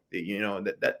combine both?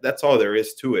 That's all there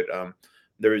is to it.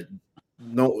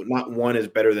 no, not one is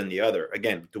better than the other.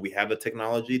 Again, do we have the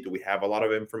technology? Do we have a lot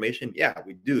of information? Yeah,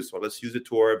 we do. So let's use it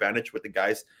to our advantage with the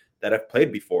guys that have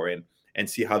played before and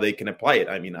see how they can apply it.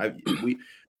 I mean,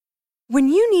 When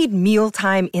you need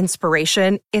mealtime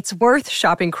inspiration, it's worth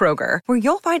shopping Kroger, where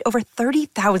you'll find over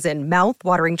 30,000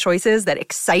 mouth-watering choices that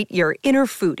excite your inner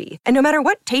foodie. And no matter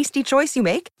what tasty choice you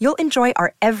make, you'll enjoy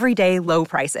our everyday low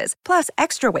prices, plus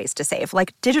extra ways to save,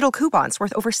 like digital coupons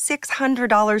worth over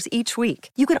 $600 each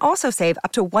week. You can also save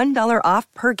up to $1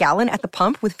 off per gallon at the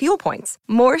pump with fuel points.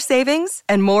 More savings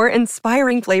and more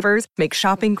inspiring flavors make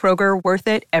shopping Kroger worth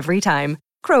it every time.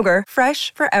 Kroger,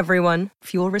 fresh for everyone.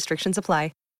 Fuel restrictions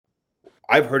apply.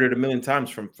 I've heard it a million times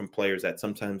from players that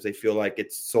sometimes they feel like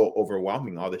it's so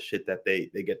overwhelming, all the shit that they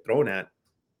get thrown at.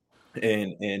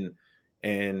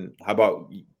 And how about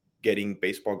getting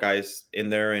baseball guys in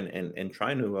there and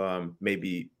trying to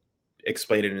maybe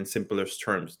explain it in simpler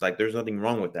terms? Like, there's nothing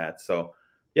wrong with that. So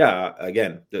yeah,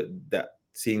 again, that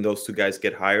seeing those two guys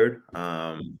get hired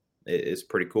is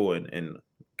pretty cool, and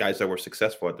guys that were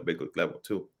successful at the big league level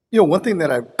too. One thing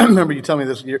that I remember you telling me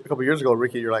this a couple years ago,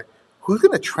 Ricky, you're like, who's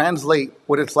going to translate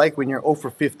what it's like when you're 0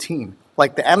 for 15?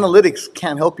 Like, the analytics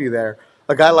can't help you there.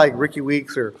 A guy like Ricky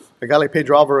Weeks or a guy like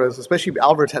Pedro Alvarez, especially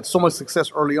Alvarez, had so much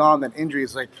success early on, then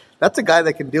injuries. Like, that's a guy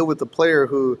that can deal with the player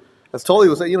who, as Tully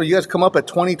was saying, you guys come up at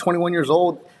 20, 21 years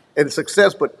old and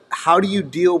success, but how do you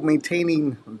deal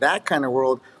maintaining that kind of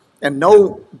world? And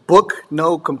no book,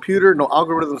 no computer, no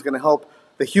algorithm is going to help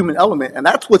the human element. And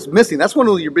that's what's missing. That's one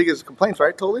of your biggest complaints,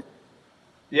 right, Tully?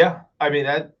 Yeah, I mean,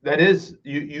 that is,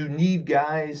 you need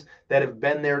guys that have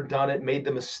been there, done it, made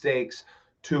the mistakes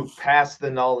to pass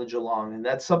the knowledge along. And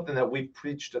that's something that we've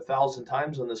preached 1,000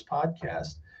 times on this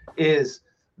podcast, is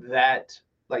that,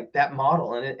 like, that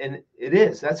model. And it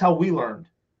is. That's how we learned.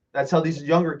 That's how these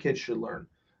younger kids should learn.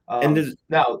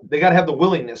 Now, they got to have the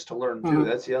willingness to learn, too.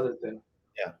 That's the other thing.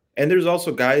 Yeah. And there's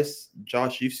also guys,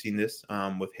 Josh, you've seen this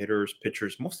with hitters,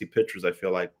 pitchers, mostly pitchers, I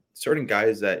feel like. Certain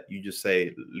guys that you just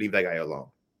say, leave that guy alone.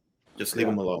 Just leave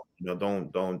him alone.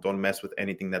 Don't mess with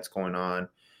anything that's going on.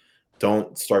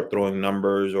 Don't start throwing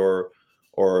numbers or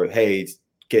hey,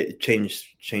 change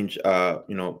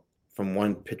from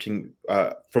one pitching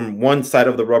from one side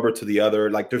of the rubber to the other.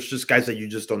 Like, there's just guys that you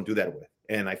just don't do that with.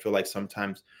 And I feel like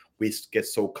sometimes we get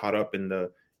so caught up in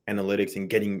the analytics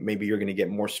and maybe you're going to get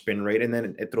more spin rate, and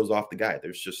then it throws off the guy.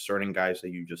 There's just certain guys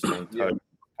that you just don't touch.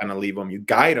 Kind of leave them. You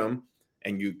guide them,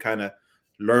 and you kind of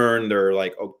learn their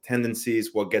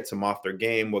tendencies, what gets them off their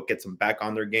game, what gets them back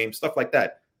on their game, stuff like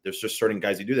that. There's just certain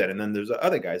guys who do that. And then there's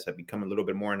other guys that become a little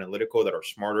bit more analytical, that are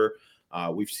smarter.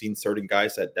 We've seen certain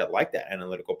guys that like that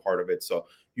analytical part of it. So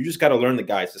you just got to learn the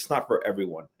guys. It's not for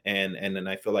everyone. And then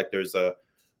I feel like there's a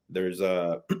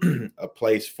a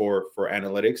place for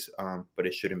analytics, but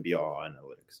it shouldn't be all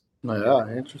analytics.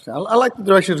 Yeah, interesting. I like the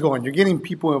direction it's going. You're getting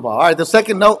people involved. All right, the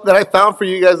second note that I found for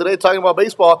you guys today, talking about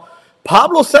baseball,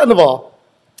 Pablo Sandoval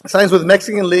signs with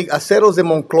Mexican League Aceros de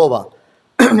Monclova.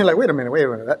 You're like, wait a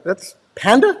minute. That's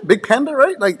Panda? Big Panda,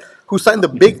 right? Like, who signed the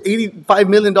big $85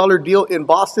 million deal in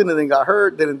Boston and then got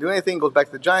hurt, didn't do anything, goes back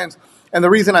to the Giants. And the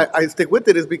reason I stick with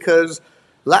it is because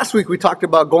last week we talked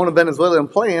about going to Venezuela and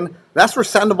playing. That's where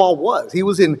Sandoval was. He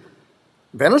was in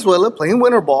Venezuela playing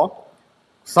winter ball.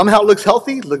 Somehow looks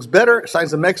healthy, looks better,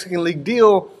 signs a Mexican League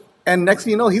deal. And next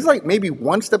thing you know, he's like maybe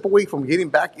one step away from getting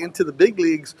back into the big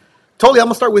leagues. Totally, I'm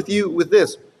going to start with you with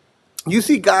this. You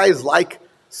see guys like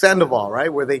Sandoval,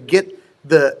 right, where they get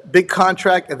the big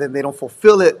contract and then they don't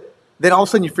fulfill it. Then all of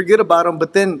a sudden you forget about them.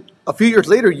 But then a few years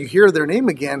later, you hear their name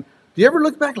again. Do you ever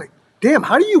look back like, damn,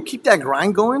 how do you keep that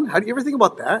grind going? How do you ever think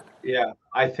about that? Yeah,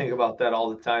 I think about that all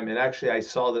the time. And actually, I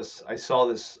saw this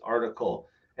article,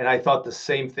 and I thought the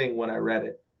same thing when I read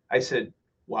it. I said,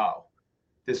 wow,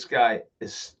 this guy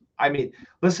is, I mean,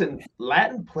 listen,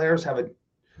 Latin players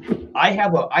I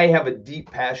have a deep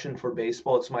passion for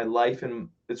baseball. It's my life and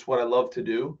it's what I love to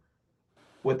do.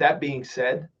 With that being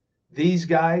said, these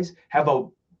guys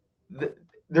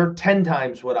they're 10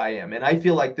 times what I am. And I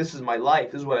feel like this is my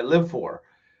life. This is what I live for.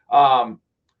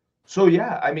 So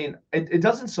yeah, I mean, it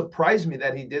doesn't surprise me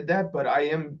that he did that, but I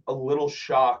am a little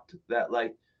shocked that,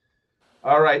 like,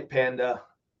 all right, Panda,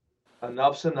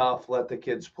 enough's enough. Let the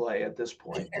kids play at this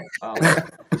point.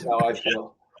 That's how I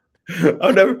feel.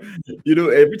 I'll never,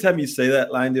 every time you say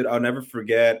that line, dude, I'll never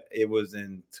forget. It was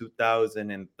in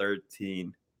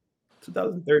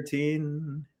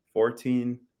 2013,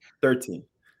 14, 13.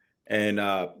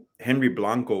 And Henry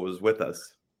Blanco was with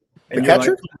us. And the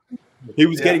catcher? Like, he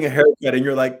was getting a haircut, and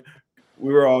you're like,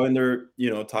 we were all in there,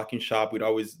 talking shop. We'd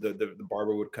always, the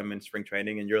barber would come in spring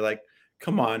training, and you're like,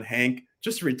 come on, Hank,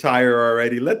 just retire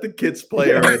already. Let the kids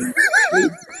play already.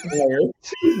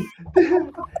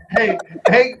 Hey,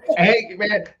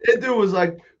 man, that dude was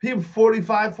like, he was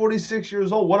 45, 46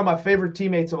 years old. One of my favorite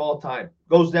teammates of all time.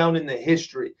 Goes down in the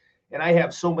history. And I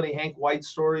have so many Hank White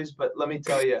stories, but let me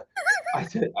tell you,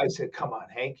 I said, come on,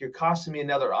 Hank, you're costing me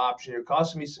another option. You're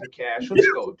costing me some cash. Let's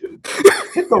go, dude.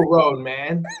 Hit the road,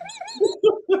 man.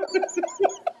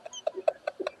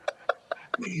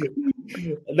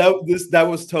 That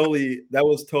was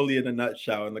totally in a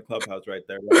nutshell in the clubhouse right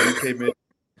there. Like, he came in,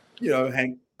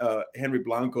 Henry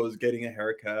Blanco is getting a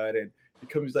haircut, and he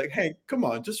comes like, "Hey, come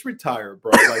on, just retire,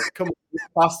 bro. Like, come on, you're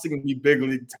costing me big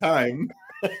league time."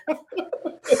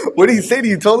 What did he say to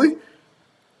you, Tully?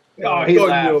 Oh, he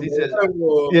laughed. He said,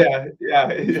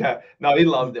 "Yeah." No, he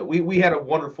loved it. We had a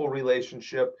wonderful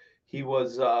relationship. He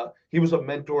was a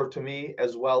mentor to me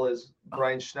as well as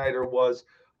Brian Schneider was.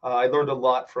 I learned a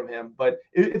lot from him, but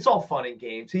it's all fun and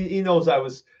games. He knows I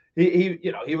was. He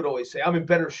would always say, I'm in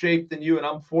better shape than you, and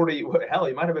I'm 40. Hell,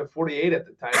 he might have been 48 at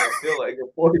the time, I feel like, or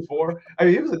 44. I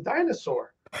mean, he was a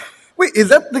dinosaur. Wait, is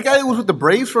that the guy who was with the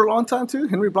Braves for a long time too,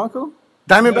 Henry Blanco?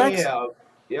 Diamondbacks?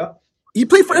 Yeah. He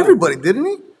played for everybody, didn't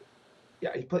he?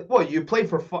 Yeah, he played. Well, you played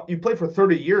for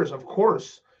 30 years, of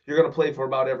course. You're going to play for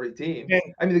about every team.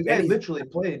 I mean, the guy literally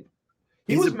played.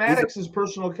 He was Maddox's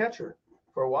personal catcher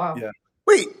for a while. Yeah.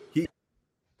 Wait,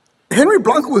 Henry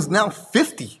Blanco was now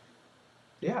 50.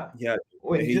 Yeah.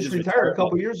 Well, he just retired a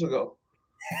couple years ago.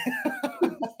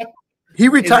 He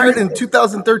retired in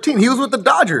 2013. He was with the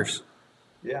Dodgers.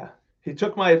 Yeah. He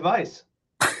took my advice.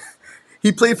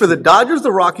 He played for the Dodgers,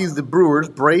 the Rockies, the Brewers,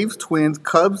 Braves, Twins,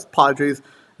 Cubs, Padres,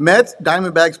 Mets,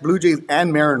 Diamondbacks, Blue Jays,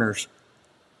 and Mariners.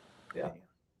 Yeah.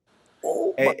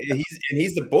 And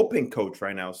he's the bullpen coach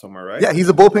right now somewhere, right? Yeah, he's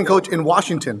a bullpen coach in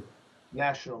Washington.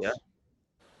 Nationals. Yeah.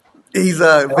 He's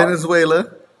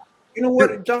Venezuela. You know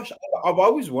what, Josh? I've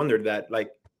always wondered that,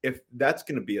 like, if that's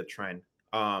going to be a trend.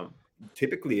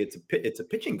 Typically, it's a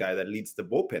pitching guy that leads the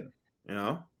bullpen,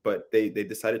 But they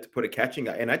decided to put a catching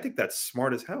guy, and I think that's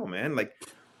smart as hell, man. Like,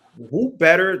 who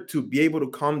better to be able to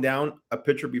calm down a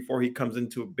pitcher before he comes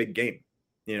into a big game?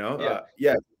 Yeah.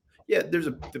 There's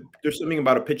something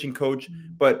about a pitching coach,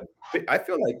 but I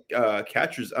feel like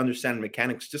catchers understand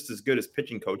mechanics just as good as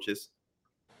pitching coaches.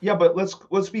 Yeah, but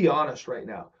let's be honest right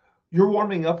now. You're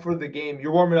warming up for the game.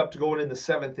 You're warming up to going in the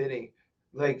 7th inning.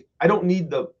 Like, I don't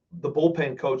need the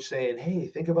bullpen coach saying, hey,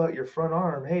 think about your front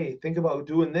arm. Hey, think about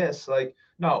doing this. Like,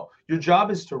 no, your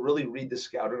job is to really read the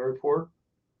scouting report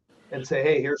and say,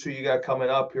 hey, here's who you got coming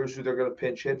up. Here's who they're going to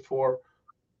pinch hit for,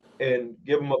 and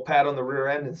give them a pat on the rear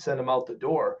end and send them out the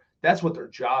door. That's what their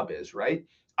job is, right?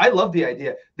 I love the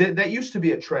idea. That used to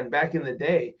be a trend back in the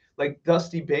day. Like,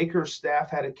 Dusty Baker's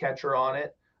staff had a catcher on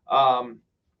it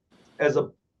as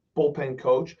a bullpen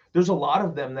coach. There's a lot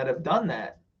of them that have done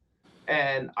that,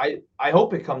 and I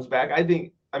hope it comes back. I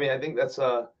think it's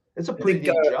a pretty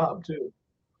good job too.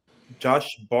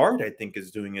 Josh Bard, I think,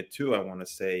 is doing it too. I want to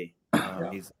say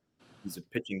he's a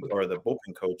pitching or the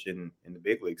bullpen coach in the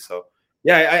big league. So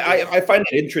yeah, I find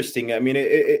it interesting. I mean,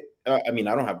 I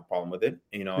don't have a problem with it.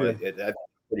 That's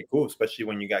pretty cool, especially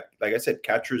when you got, like I said,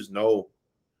 catchers know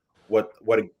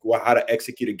how to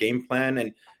execute a game plan.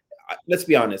 And let's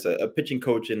be honest, a pitching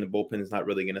coach in the bullpen is not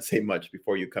really going to say much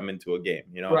before you come into a game.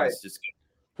 Right. It's just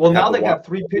now they got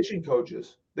 3 pitching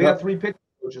coaches. They got 3 pitching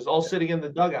coaches all sitting in the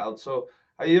dugout. So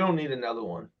you don't need another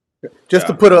one. Just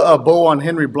to put a bow on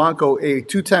Henry Blanco, a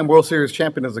 2-time World Series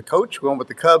champion as a coach, went with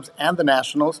the Cubs and the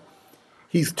Nationals.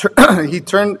 He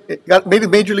made his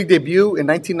major league debut in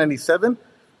 1997,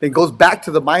 then goes back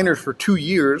to the minors for 2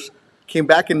 years, came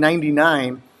back in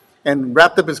 99, and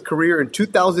wrapped up his career in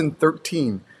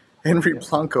 2013. Henry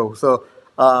Blanco. So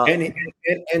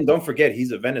and don't forget,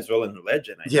 he's a Venezuelan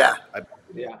legend. Yeah,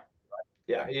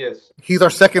 he is. He's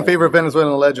our second favorite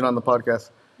Venezuelan legend on the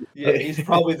podcast. Yeah, he's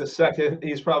probably the second.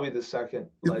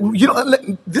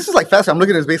 Legend. This is like fascinating. I'm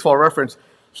looking at his baseball reference.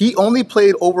 He only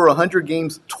played over 100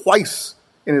 games twice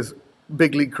in his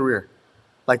big league career.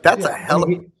 Like, that's a hell of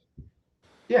a...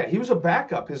 Yeah, he was a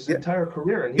backup his entire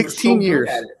career, and he 16 was so years.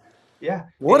 good at it. Yeah,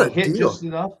 what a hit deal! Just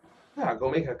enough. Yeah,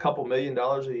 go make a couple $1 million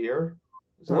a year.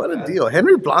 What a deal,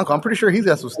 Henry Blanco. I'm pretty sure he's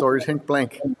got some stories. Hank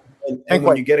Blank. And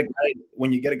when you get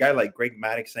a guy like Greg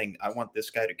Maddux saying, "I want this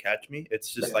guy to catch me,"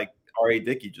 it's just like R.A.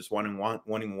 Dickey just wanting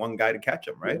one guy to catch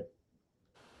him, right?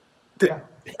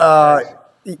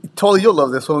 Totally, you'll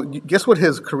love this. So, guess what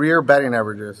his career batting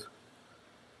average is?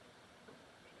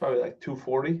 Probably like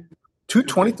 240.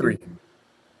 223.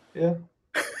 Yeah.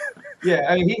 Yeah,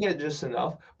 I mean, he hit just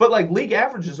enough. But like league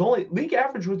average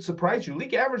would surprise you.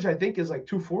 League average, I think, is like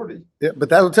 240. Yeah, but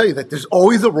that will tell you that there's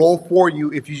always a role for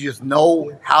you if you just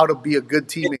know how to be a good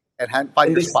teammate and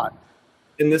find your spot.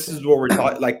 and this is what we're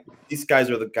talking. Like these guys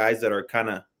are the guys that are kind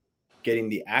of getting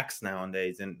the axe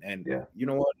nowadays. And you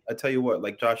know what? I tell you what,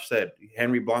 like Josh said,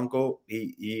 Henry Blanco,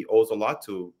 he owes a lot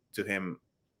to him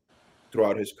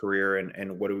throughout his career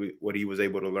and what he was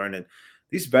able to learn. And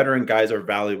these veteran guys are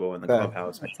valuable in the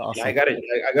clubhouse. That's awesome. I got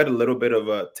a little bit of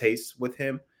a taste with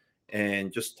him,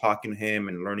 and just talking to him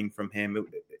and learning from him.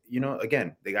 You know,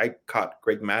 again, the guy caught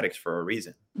Greg Maddux for a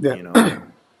reason. Yeah. You know,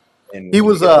 and he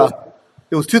was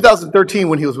it was 2013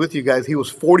 when he was with you guys. He was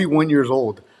 41 years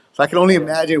old. So I can only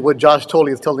imagine what Josh Thole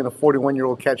is telling a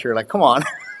 41-year-old catcher. Like, come on.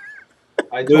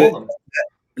 I told him.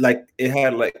 Like, it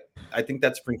had, like, I think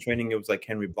that spring training, it was like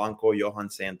Henry Blanco, Johan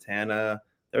Santana.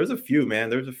 There was a few, man.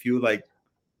 There was a few, like,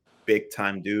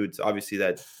 big-time dudes. Obviously,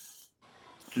 that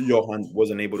Johan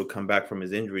wasn't able to come back from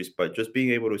his injuries. But just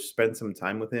being able to spend some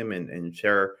time with him and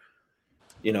share,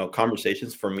 you know,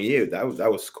 conversations, for me, that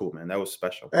was cool, man. That was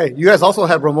special. Hey, you guys also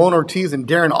had Ramon Ortiz and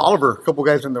Darren Oliver, a couple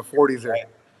guys in their 40s there. Yeah.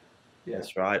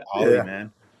 That's right. Ollie,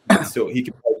 man. He can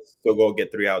still go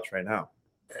get 3 outs right now.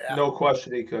 Yeah. No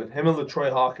question he could. Him and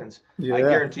LaTroy Hawkins. Yeah. I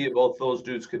guarantee you both those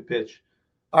dudes could pitch.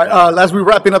 All right, as we're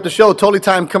wrapping up the show, Totally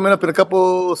Time coming up in a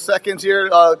couple seconds here.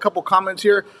 A couple comments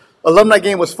here. Alumni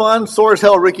game was fun. Sore as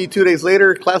hell, Ricky, 2 days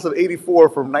later. Class of 84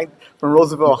 from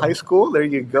Roosevelt High School. There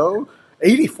you go.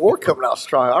 84 coming out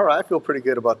strong. All right, I feel pretty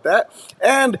good about that.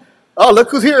 And, look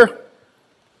who's here.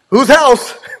 Whose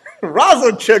house?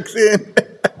 Razo checks in.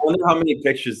 I wonder how many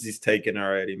pictures he's taken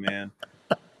already, man.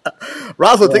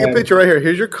 Razo, take a picture right here.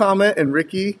 Here's your comment, and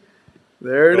Ricky,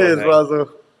 there it is,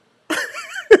 Razo.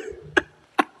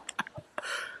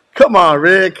 Come on,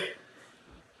 Rick.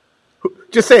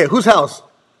 Just say it. Whose house?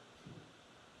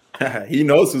 He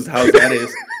knows whose house that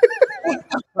is.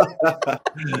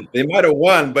 They might have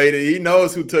won, but he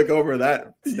knows who took over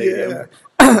that stadium. Yeah.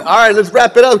 All right, let's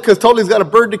wrap it up because Totally's got a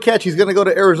bird to catch. He's going to go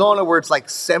to Arizona where it's like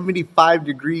 75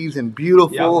 degrees and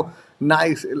beautiful,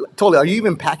 nice. Totally, are you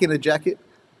even packing a jacket?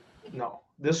 No,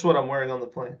 this is what I'm wearing on the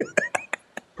plane.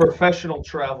 Professional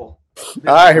travel.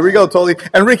 All right, here we go, Totally.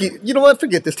 And Ricky, you know what?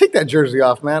 Forget this. Take that jersey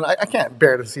off, man. I can't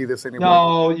bear to see this anymore.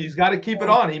 No, he's got to keep it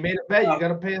on. He made a bet. You got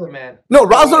to pay the man. No,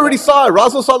 Razo already saw it.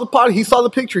 Razo saw the pot. He saw the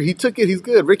picture. He took it. He's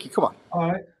good. Ricky, come on.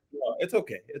 All right. No, it's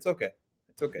okay. It's okay.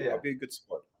 It's okay. Yeah. I'll be a good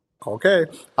sport. Okay.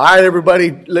 All right,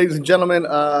 everybody, ladies and gentlemen,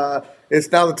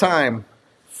 it's now the time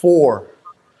for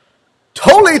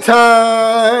Totally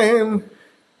Time.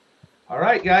 All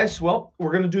right, guys. Well,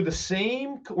 we're going to do the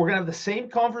same. We're going to have the same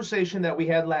conversation that we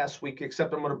had last week,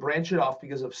 except I'm going to branch it off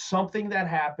because of something that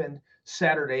happened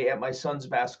Saturday at my son's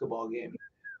basketball game.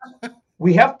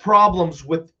 We have problems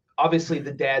with, obviously,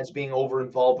 the dads being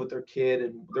over-involved with their kid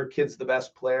and their kid's the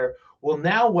best player. Well,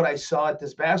 now what I saw at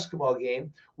this basketball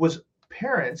game was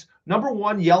parents, number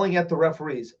one, yelling at the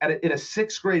referees in a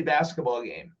 6th grade basketball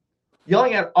game,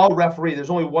 yelling at a referee. There's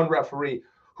only one referee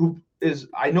who is,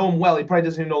 I know him well. He probably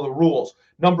doesn't even know the rules.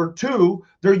 Number two,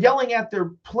 they're yelling at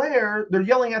their player. They're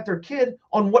yelling at their kid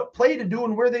on what play to do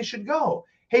and where they should go.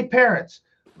 Hey, parents,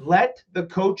 let the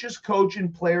coaches coach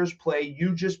and players play.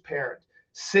 You just parent.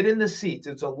 Sit in the seats.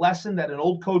 It's a lesson that an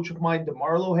old coach of mine,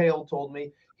 DeMarlo Hale, told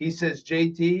me. He says,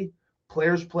 JT,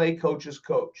 players play, coaches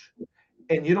coach.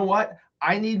 And you know what?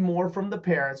 I need more from the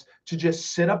parents to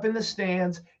just sit up in the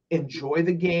stands, enjoy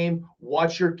the game,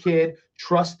 watch your kid,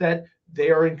 trust that they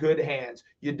are in good hands.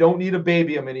 You don't need to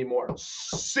baby them anymore.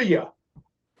 See ya.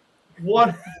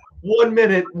 1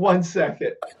 minute, 1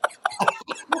 second.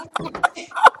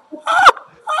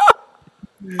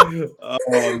 Oh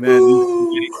man, this is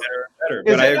getting better and better.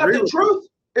 But I agree with the truth.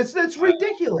 It's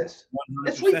ridiculous. 100%.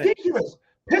 It's ridiculous.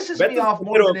 Pisses me off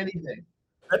more than anything.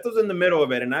 Beto's in the middle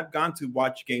of it, and I've gone to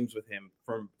watch games with him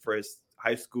for his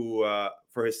high school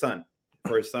for his son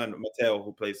Mateo,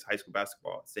 who plays high school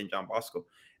basketball at St. John Bosco.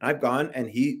 And I've gone, and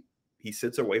he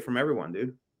sits away from everyone,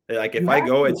 dude. Like if I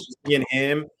go, it's just me and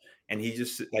him, and he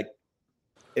just like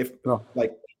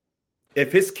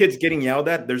if his kid's getting yelled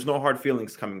at, there's no hard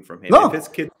feelings coming from him. No. If his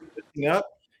kid's sitting up,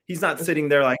 he's not sitting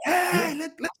there like, hey,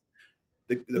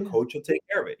 the coach will take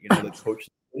care of it. You know, the coach knows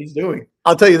what he's doing.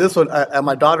 I'll tell you this one. At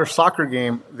my daughter's soccer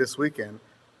game this weekend,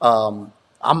 I'm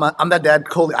that dad,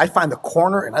 Coley. I find the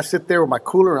corner, and I sit there with my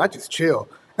cooler, and I just chill.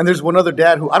 And there's one other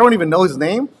dad who I don't even know his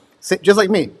name, just like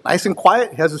me, nice and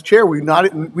quiet. He has his chair. We nod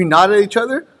at each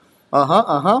other.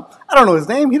 I don't know his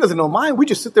name. He doesn't know mine. We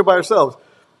just sit there by ourselves.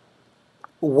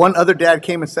 One other dad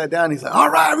came and sat down. He's like, all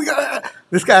right, we got it.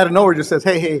 This guy out of nowhere just says,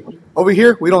 hey, over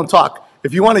here, we don't talk.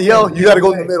 If you want to yell, you got to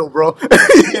go in the middle, bro.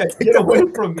 Get away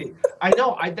from me. I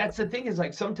know. That's the thing is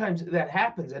like sometimes that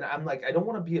happens. And I'm like, I don't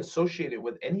want to be associated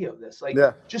with any of this. Like,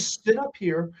 just sit up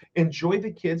here, enjoy the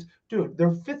kids. Dude,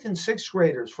 they're 5th and 6th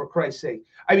graders, for Christ's sake.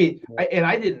 I mean,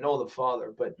 I didn't know the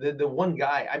father, but the one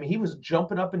guy, I mean, he was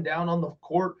jumping up and down on the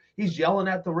court. He's yelling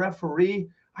at the referee.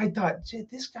 I thought,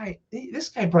 this guy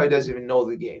probably doesn't even know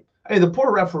the game. I mean, the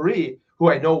poor referee, who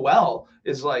I know well,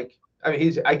 is like, I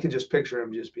mean, I can just picture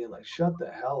him just being like, shut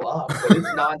the hell up. But it's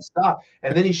nonstop.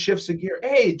 And then he shifts the gear.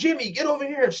 Hey, Jimmy, get over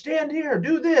here. Stand here.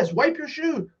 Do this. Wipe your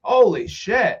shoe. Holy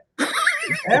shit.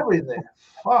 Everything.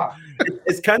 Fuck.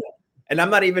 It's kind of, and I'm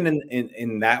not even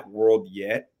in that world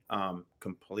yet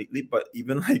completely, but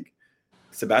even like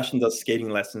Sebastian does skating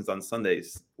lessons on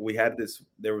Sundays.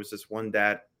 There was this one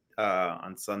dad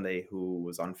on Sunday who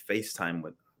was on FaceTime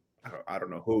with, I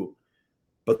don't know who.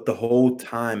 But the whole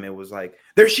time it was like,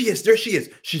 there she is.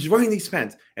 She's wearing these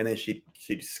pants. And then she'd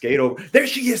skate over. There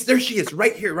she is,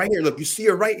 right here. Look, you see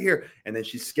her right here. And then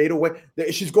she'd skate away.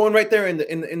 She's going right there in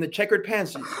the checkered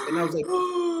pants. And I was like,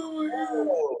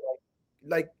 oh,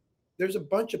 like there's a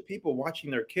bunch of people watching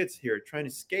their kids here trying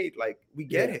to skate. Like, we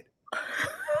get it.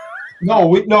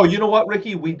 No, you know what,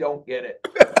 Ricky? We don't get it.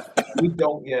 We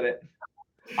don't get it.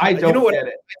 I don't get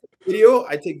it.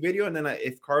 I take video, and then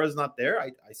if Kara's not there,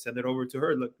 I send it over to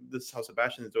her. Look, this is how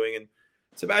Sebastian is doing, and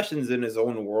Sebastian's in his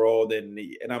own world, and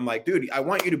I'm like, dude, I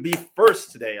want you to be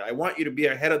first today. I want you to be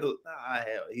ahead of the.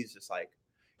 Hell. He's like,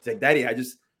 Daddy, I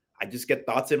just get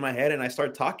thoughts in my head, and I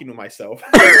start talking to myself,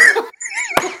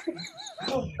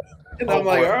 and I'm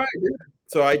like, all right, dude.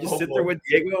 So I just sit there with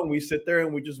Diego, and we sit there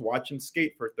and we just watch him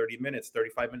skate for 30 minutes,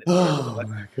 35 minutes. Oh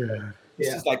my God!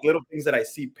 It's just like little things that I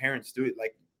see parents do it,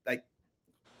 like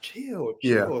chill,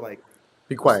 like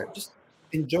be quiet, just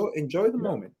enjoy the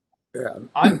moment. Yeah,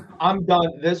 I'm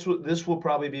done. This will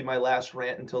probably be my last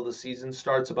rant until the season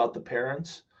starts about the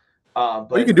parents.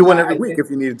 But you can do one every week if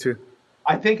you needed to.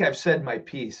 I think I've said my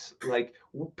piece. Like,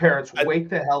 parents, wake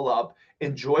the hell up.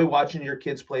 Enjoy watching your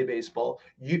kids play baseball.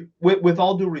 You, with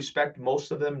all due respect,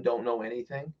 most of them don't know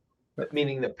anything,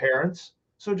 meaning the parents.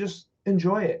 So just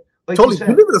enjoy it. Like totally.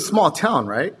 You live in a small town,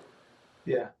 right?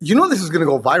 Yeah. You know this is going to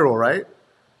go viral, right?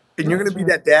 And you're going to be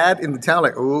that dad in the town,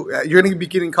 like, oh, you're going to be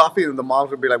getting coffee, and the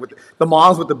moms will be like, with the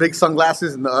moms with the big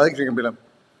sunglasses and the Uggs, you're going to be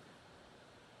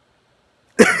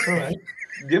like, all right,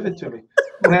 give it to me.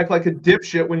 Don't act like a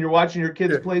dipshit when you're watching your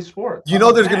kids play sports. You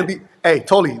know there's going to be,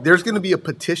 there's going to be a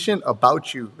petition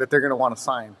about you that they're going to want to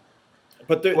sign.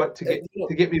 But to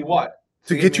get me what?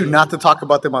 To get you not to talk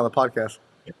about them on the podcast.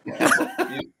 You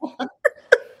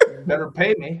better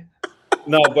pay me.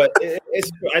 No, but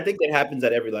I think that happens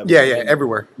at every level. Yeah,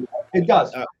 everywhere. It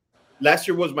does. Last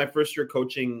year was my first year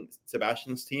coaching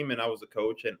Sebastian's team, and I was a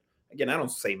coach. And again, I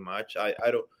don't say much. I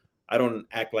don't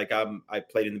act like I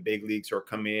played in the big leagues or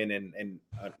come in and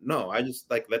no, I just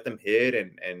like let them hit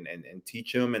and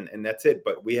teach them and that's it.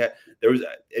 But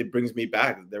it brings me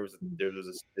back. There was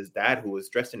his dad who was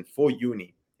dressed in full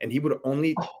uni, and he would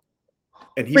only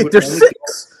they're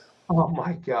 6. Oh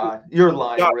my God, you're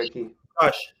lying, Ricky.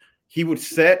 Gosh. He would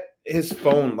set his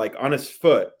phone like on his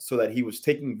foot so that he was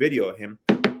taking video of him.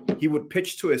 He would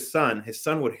pitch to his son. His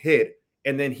son would hit,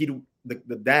 and then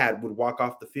the dad would walk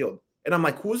off the field. And I'm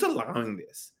like, who's allowing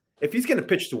this? If he's gonna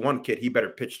pitch to one kid, he better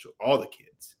pitch to all the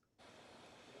kids.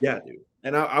 Yeah, dude.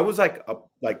 And I was like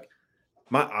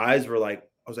my eyes were like,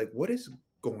 I was like, what is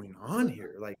going on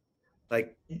here? Like,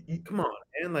 come on,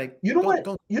 man. Like, you know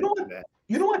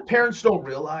what parents don't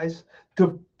realize?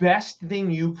 The best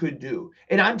thing you could do,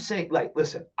 and I'm saying, like,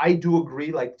 listen, I do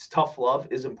agree, like, tough love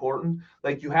is important.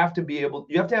 Like, you have to have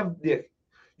the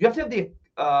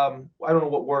I don't know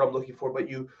what word I'm looking for, but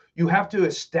you have to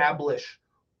establish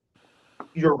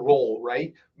your role,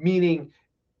 right? Meaning,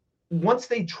 once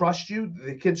they trust you,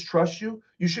 the kids trust you,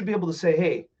 you should be able to say,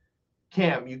 hey,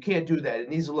 Cam, you can't do that. It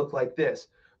needs to look like this.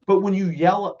 But when you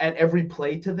yell at every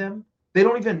play to them, they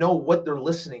don't even know what they're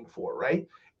listening for, right?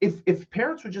 If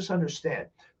parents would just understand,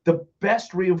 the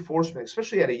best reinforcement,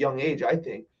 especially at a young age, I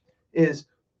think, is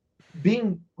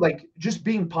just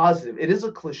being positive. It is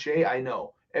a cliche, I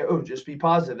know. Oh, just be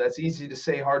positive. That's easy to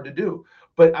say, hard to do.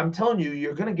 But I'm telling you,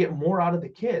 you're going to get more out of the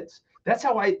kids. That's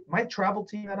how my travel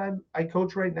team that I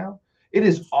coach right now, it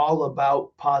is all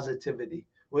about positivity.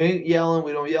 We ain't yelling.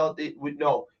 We don't yell.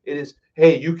 No, it is,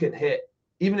 hey, you can hit.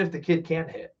 Even if the kid can't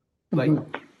hit. Like,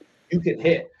 you can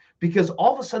hit. Because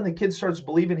all of a sudden the kid starts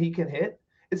believing he can hit.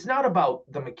 It's not about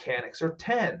the mechanics. They're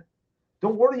 10.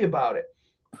 Don't worry about it.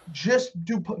 Just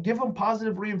give them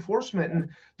positive reinforcement. And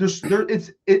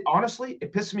honestly,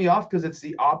 it pisses me off because it's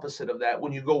the opposite of that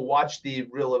when you go watch the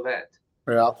real event.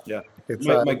 Yeah. It's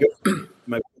my good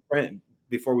friend,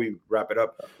 before we wrap it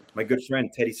up, my good friend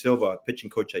Teddy Silva,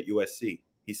 pitching coach at USC,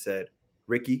 he said,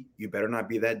 Ricky, you better not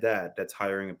be that dad that's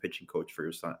hiring a pitching coach for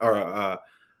your son, or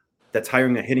that's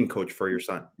hiring a hitting coach for your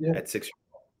son at 6 years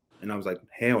old. And I was like,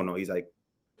 hell no. He's like,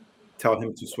 tell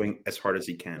him to swing as hard as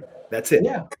he can. That's it.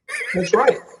 Yeah, that's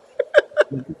right.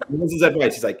 This is his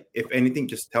advice. He's like, if anything,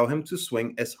 just tell him to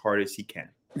swing as hard as he can.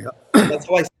 Yeah.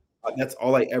 That's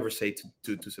all I ever say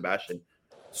to Sebastian.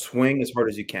 Swing as hard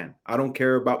as you can. I don't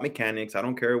care about mechanics. I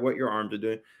don't care what your arms are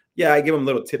doing. Yeah, I give him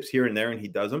little tips here and there, and he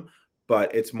does them.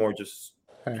 But it's more just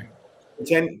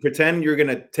pretend you're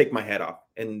gonna take my head off,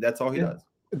 and that's all he does.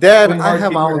 Dad, I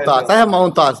have my own thoughts. I have my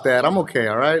own thoughts, Dad. I'm okay,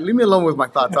 all right? Leave me alone with my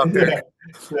thoughts out there. Yeah.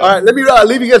 All right, let me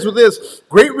leave you guys with this.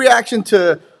 Great reaction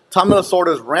to Tommy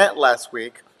Lasorda's rant last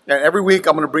week. And every week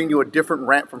I'm going to bring you a different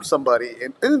rant from somebody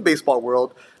in the baseball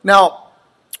world. Now,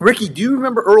 Ricky, do you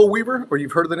remember Earl Weaver, or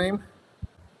you've heard of the name?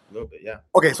 A little bit, yeah.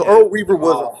 Okay, so Earl Weaver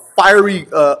was a fiery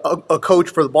a coach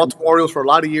for the Baltimore Orioles for a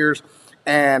lot of years.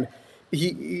 And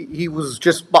he was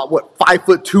just about,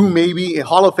 5'2" maybe, a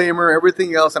Hall of Famer,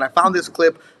 everything else. And I found this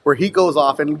clip where he goes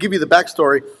off, and to give you the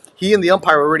backstory, he and the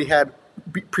umpire already had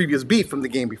previous beef from the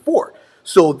game before.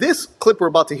 So this clip we're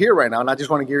about to hear right now, and I just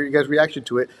want to give you guys' reaction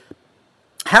to it,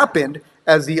 happened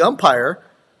as the umpire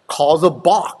calls a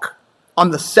balk on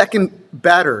the second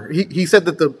batter. He said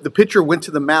that the pitcher went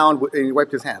to the mound and he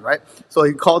wiped his hand, right? So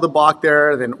he called the balk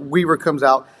there, then Weaver comes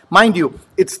out. Mind you,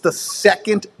 it's the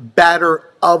second batter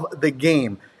of the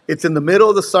game. It's in the middle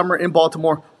of the summer in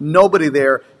Baltimore. Nobody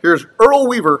there. Here's Earl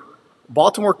Weaver,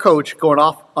 Baltimore coach, going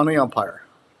off on the umpire.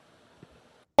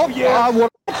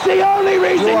 That's the only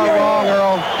reason you're wrong,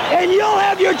 Earl. And you'll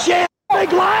have your chance.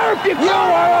 Big liar if you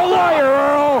are a liar,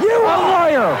 Earl. You are a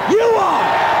liar. You are.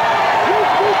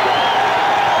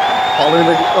 Calling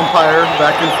the umpire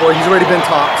back and forth. He's already been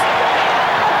talked.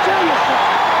 I'll tell you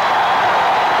something.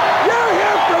 You're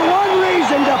here for one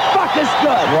reason, to fuck us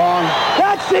good. Wrong.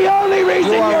 That's the only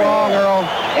reason you're wrong, here. Earl.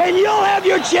 And you'll have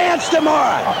your chance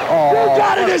tomorrow. You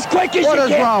got it as quick as you can.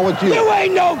 What is wrong with you? You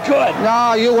ain't no good.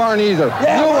 No, you aren't either.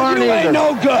 Yeah, you well, aren't you either. ain't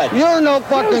no good. You're no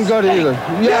fucking good either.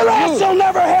 Your ass will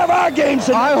never have our games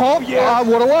in I hope.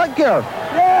 What do I care?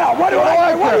 Yeah, what do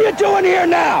I care? What are you doing here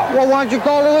now? Well, why don't you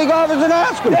call the league office and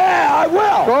ask him? Yeah, I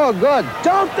will. Oh, good.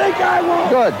 Don't think I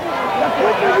won't. Good.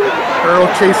 Earl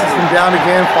chases him down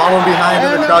again, following behind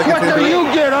him. And the quicker you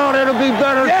get on, it'll be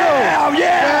better too.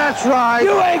 Yeah. That's right.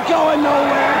 You ain't going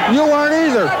nowhere. You aren't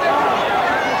either.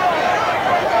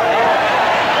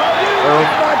 Earl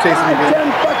chasing him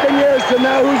again. 10 fucking years from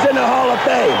now, who's in the Hall of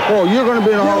Fame? Oh, you're going to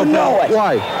be in the Hall of Fame. You know it.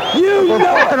 Why? You For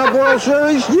know fucking it. up World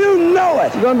Series? You know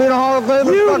it. You're going to be in the Hall of Fame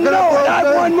for You fucking up know World it. I've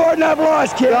Series? won more than I've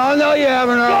lost, kid. Oh, no, you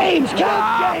haven't, Earl. Games,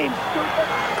 count games.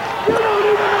 You don't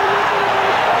even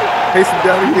know. Chase him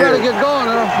down You again. better get going,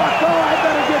 Earl. Oh, I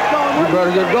better get going. You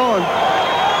better get going.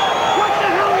 What the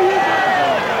hell are you doing?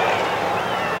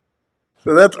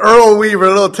 So that's Earl Weaver.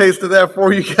 A little taste of that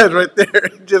for you guys right there.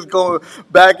 Just going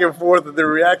back and forth with the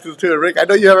reactions to it. Rick, I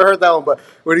know you haven't heard that one, but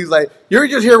when he's like, you're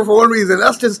just here for one reason.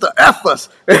 That's just to F us.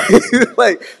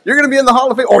 Like, you're going to be in the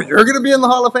Hall of Fame, or you're going to be in the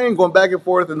Hall of Fame, going back and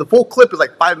forth. And the full clip is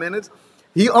like 5 minutes.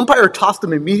 Umpire tossed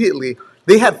him immediately.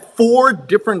 They had 4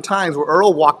 different times where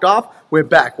Earl walked off, went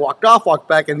back, walked off, walked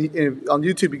back. And on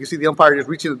YouTube, you can see the umpire just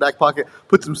reaching in the back pocket,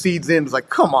 put some seeds in. It's like,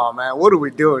 come on, man. What are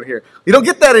we doing here? You don't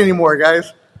get that anymore,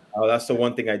 guys. Oh, that's the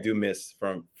one thing I do miss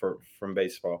from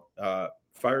baseball.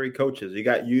 Fiery coaches.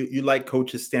 You like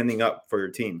coaches standing up for your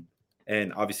team.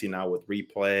 And obviously now with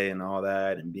replay and all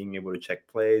that and being able to check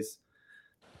plays,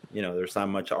 there's not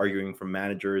much arguing from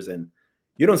managers, and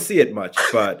you don't see it much,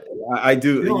 but I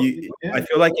do. I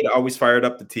feel like it always fired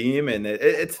up the team, and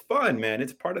it's fun, man.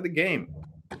 It's part of the game.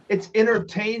 It's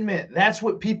entertainment. That's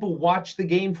what people watch the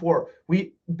game for.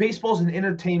 Baseball's an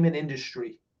entertainment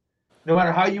industry. No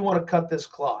matter how you want to cut this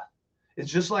cloth,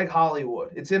 it's just like Hollywood.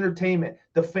 It's entertainment.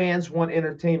 The fans want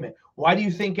entertainment. Why do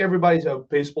you think everybody's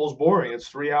baseball's boring? It's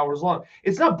 3 hours long.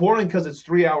 It's not boring because it's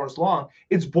 3 hours long.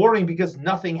 It's boring because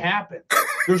nothing happened.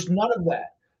 There's none of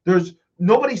that.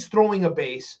 Nobody's throwing a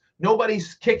base.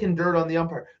 Nobody's kicking dirt on the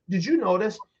umpire. Did you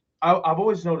notice? I've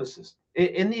always noticed this.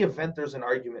 In the event there's an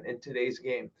argument in today's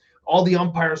game, all the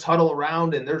umpires huddle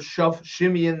around and they're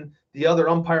shimmying the other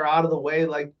umpire out of the way.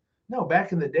 Like, no,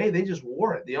 back in the day, they just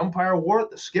wore it. The umpire wore it.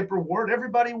 The skipper wore it.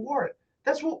 Everybody wore it.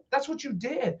 That's what you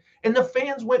did. And the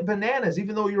fans went bananas,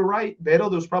 even though you're right,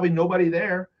 Beto, there's probably nobody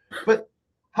there. But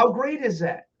how great is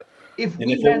that? If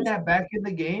we had that back in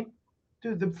the game,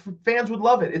 dude, the fans would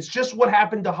love it. It's just what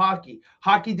happened to hockey.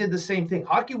 Hockey did the same thing.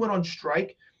 Hockey went on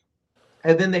strike,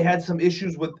 and then they had some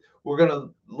issues with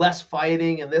less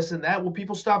fighting and this and that. Well,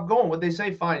 people stopped going. What they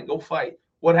say, fine, go fight.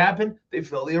 What happened? They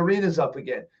fill the arenas up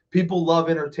again. People love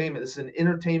entertainment. It's an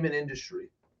entertainment industry.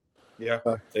 Yeah,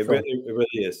 it really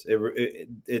is.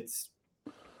 It's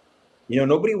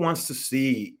nobody wants to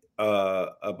see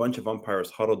a bunch of umpires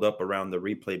huddled up around the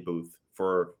replay booth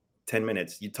for 10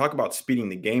 minutes. You talk about speeding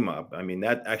the game up. I mean,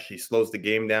 that actually slows the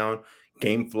game down,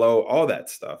 game flow, all that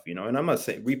stuff, you know. And I'm not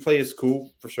saying replay is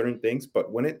cool for certain things,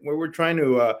 but when we're trying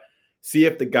to see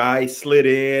if the guy slid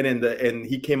in and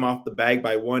he came off the bag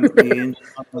by 1 inch.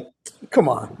 Come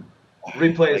on.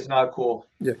 Replay is not cool.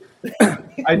 Yeah.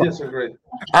 I disagree.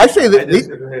 I say that.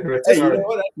 Hey, you know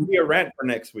what? That could be a rant for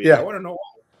next week. Yeah. I want to know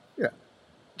why.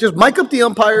 Just mic up the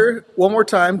umpire one more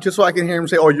time, just so I can hear him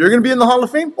say, "Oh, you're going to be in the Hall of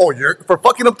Fame? Oh, you're for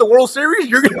fucking up the World Series?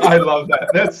 You're going." I love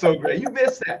that. That's so great. You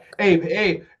missed that.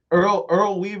 Hey,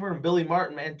 Earl Weaver and Billy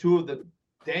Martin, man, two of the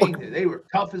they were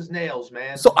tough as nails,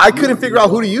 man. So I couldn't figure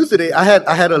out who to use today. I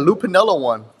had a Lou Piniella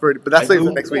one but that's for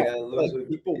next week.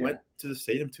 People went to the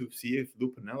stadium to see if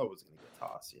Lou Piniella was going to get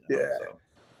tossed. You know? Yeah. So.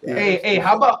 Hey,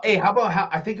 how about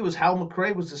I think it was Hal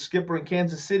McRae was the skipper in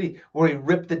Kansas City where he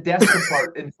ripped the desk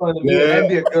apart in front of me. That'd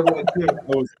be a good one too.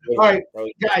 All right,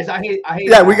 guys, I hate.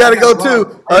 Yeah, we got to go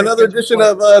too. Another edition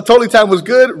of Totally Time was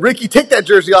good. Ricky, take that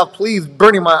jersey off, please.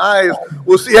 Burning my eyes.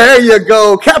 We'll see. There you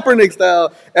go, Kaepernick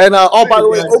style. And by the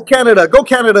way, go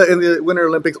Canada in the Winter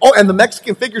Olympics. Oh, and the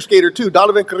Mexican figure skater too,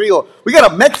 Donovan Carrillo. We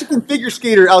got a Mexican figure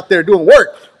skater out there doing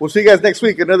work. We'll see you guys next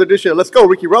week. Another edition. Let's go,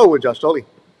 Ricky Rowe with Josh Tolley.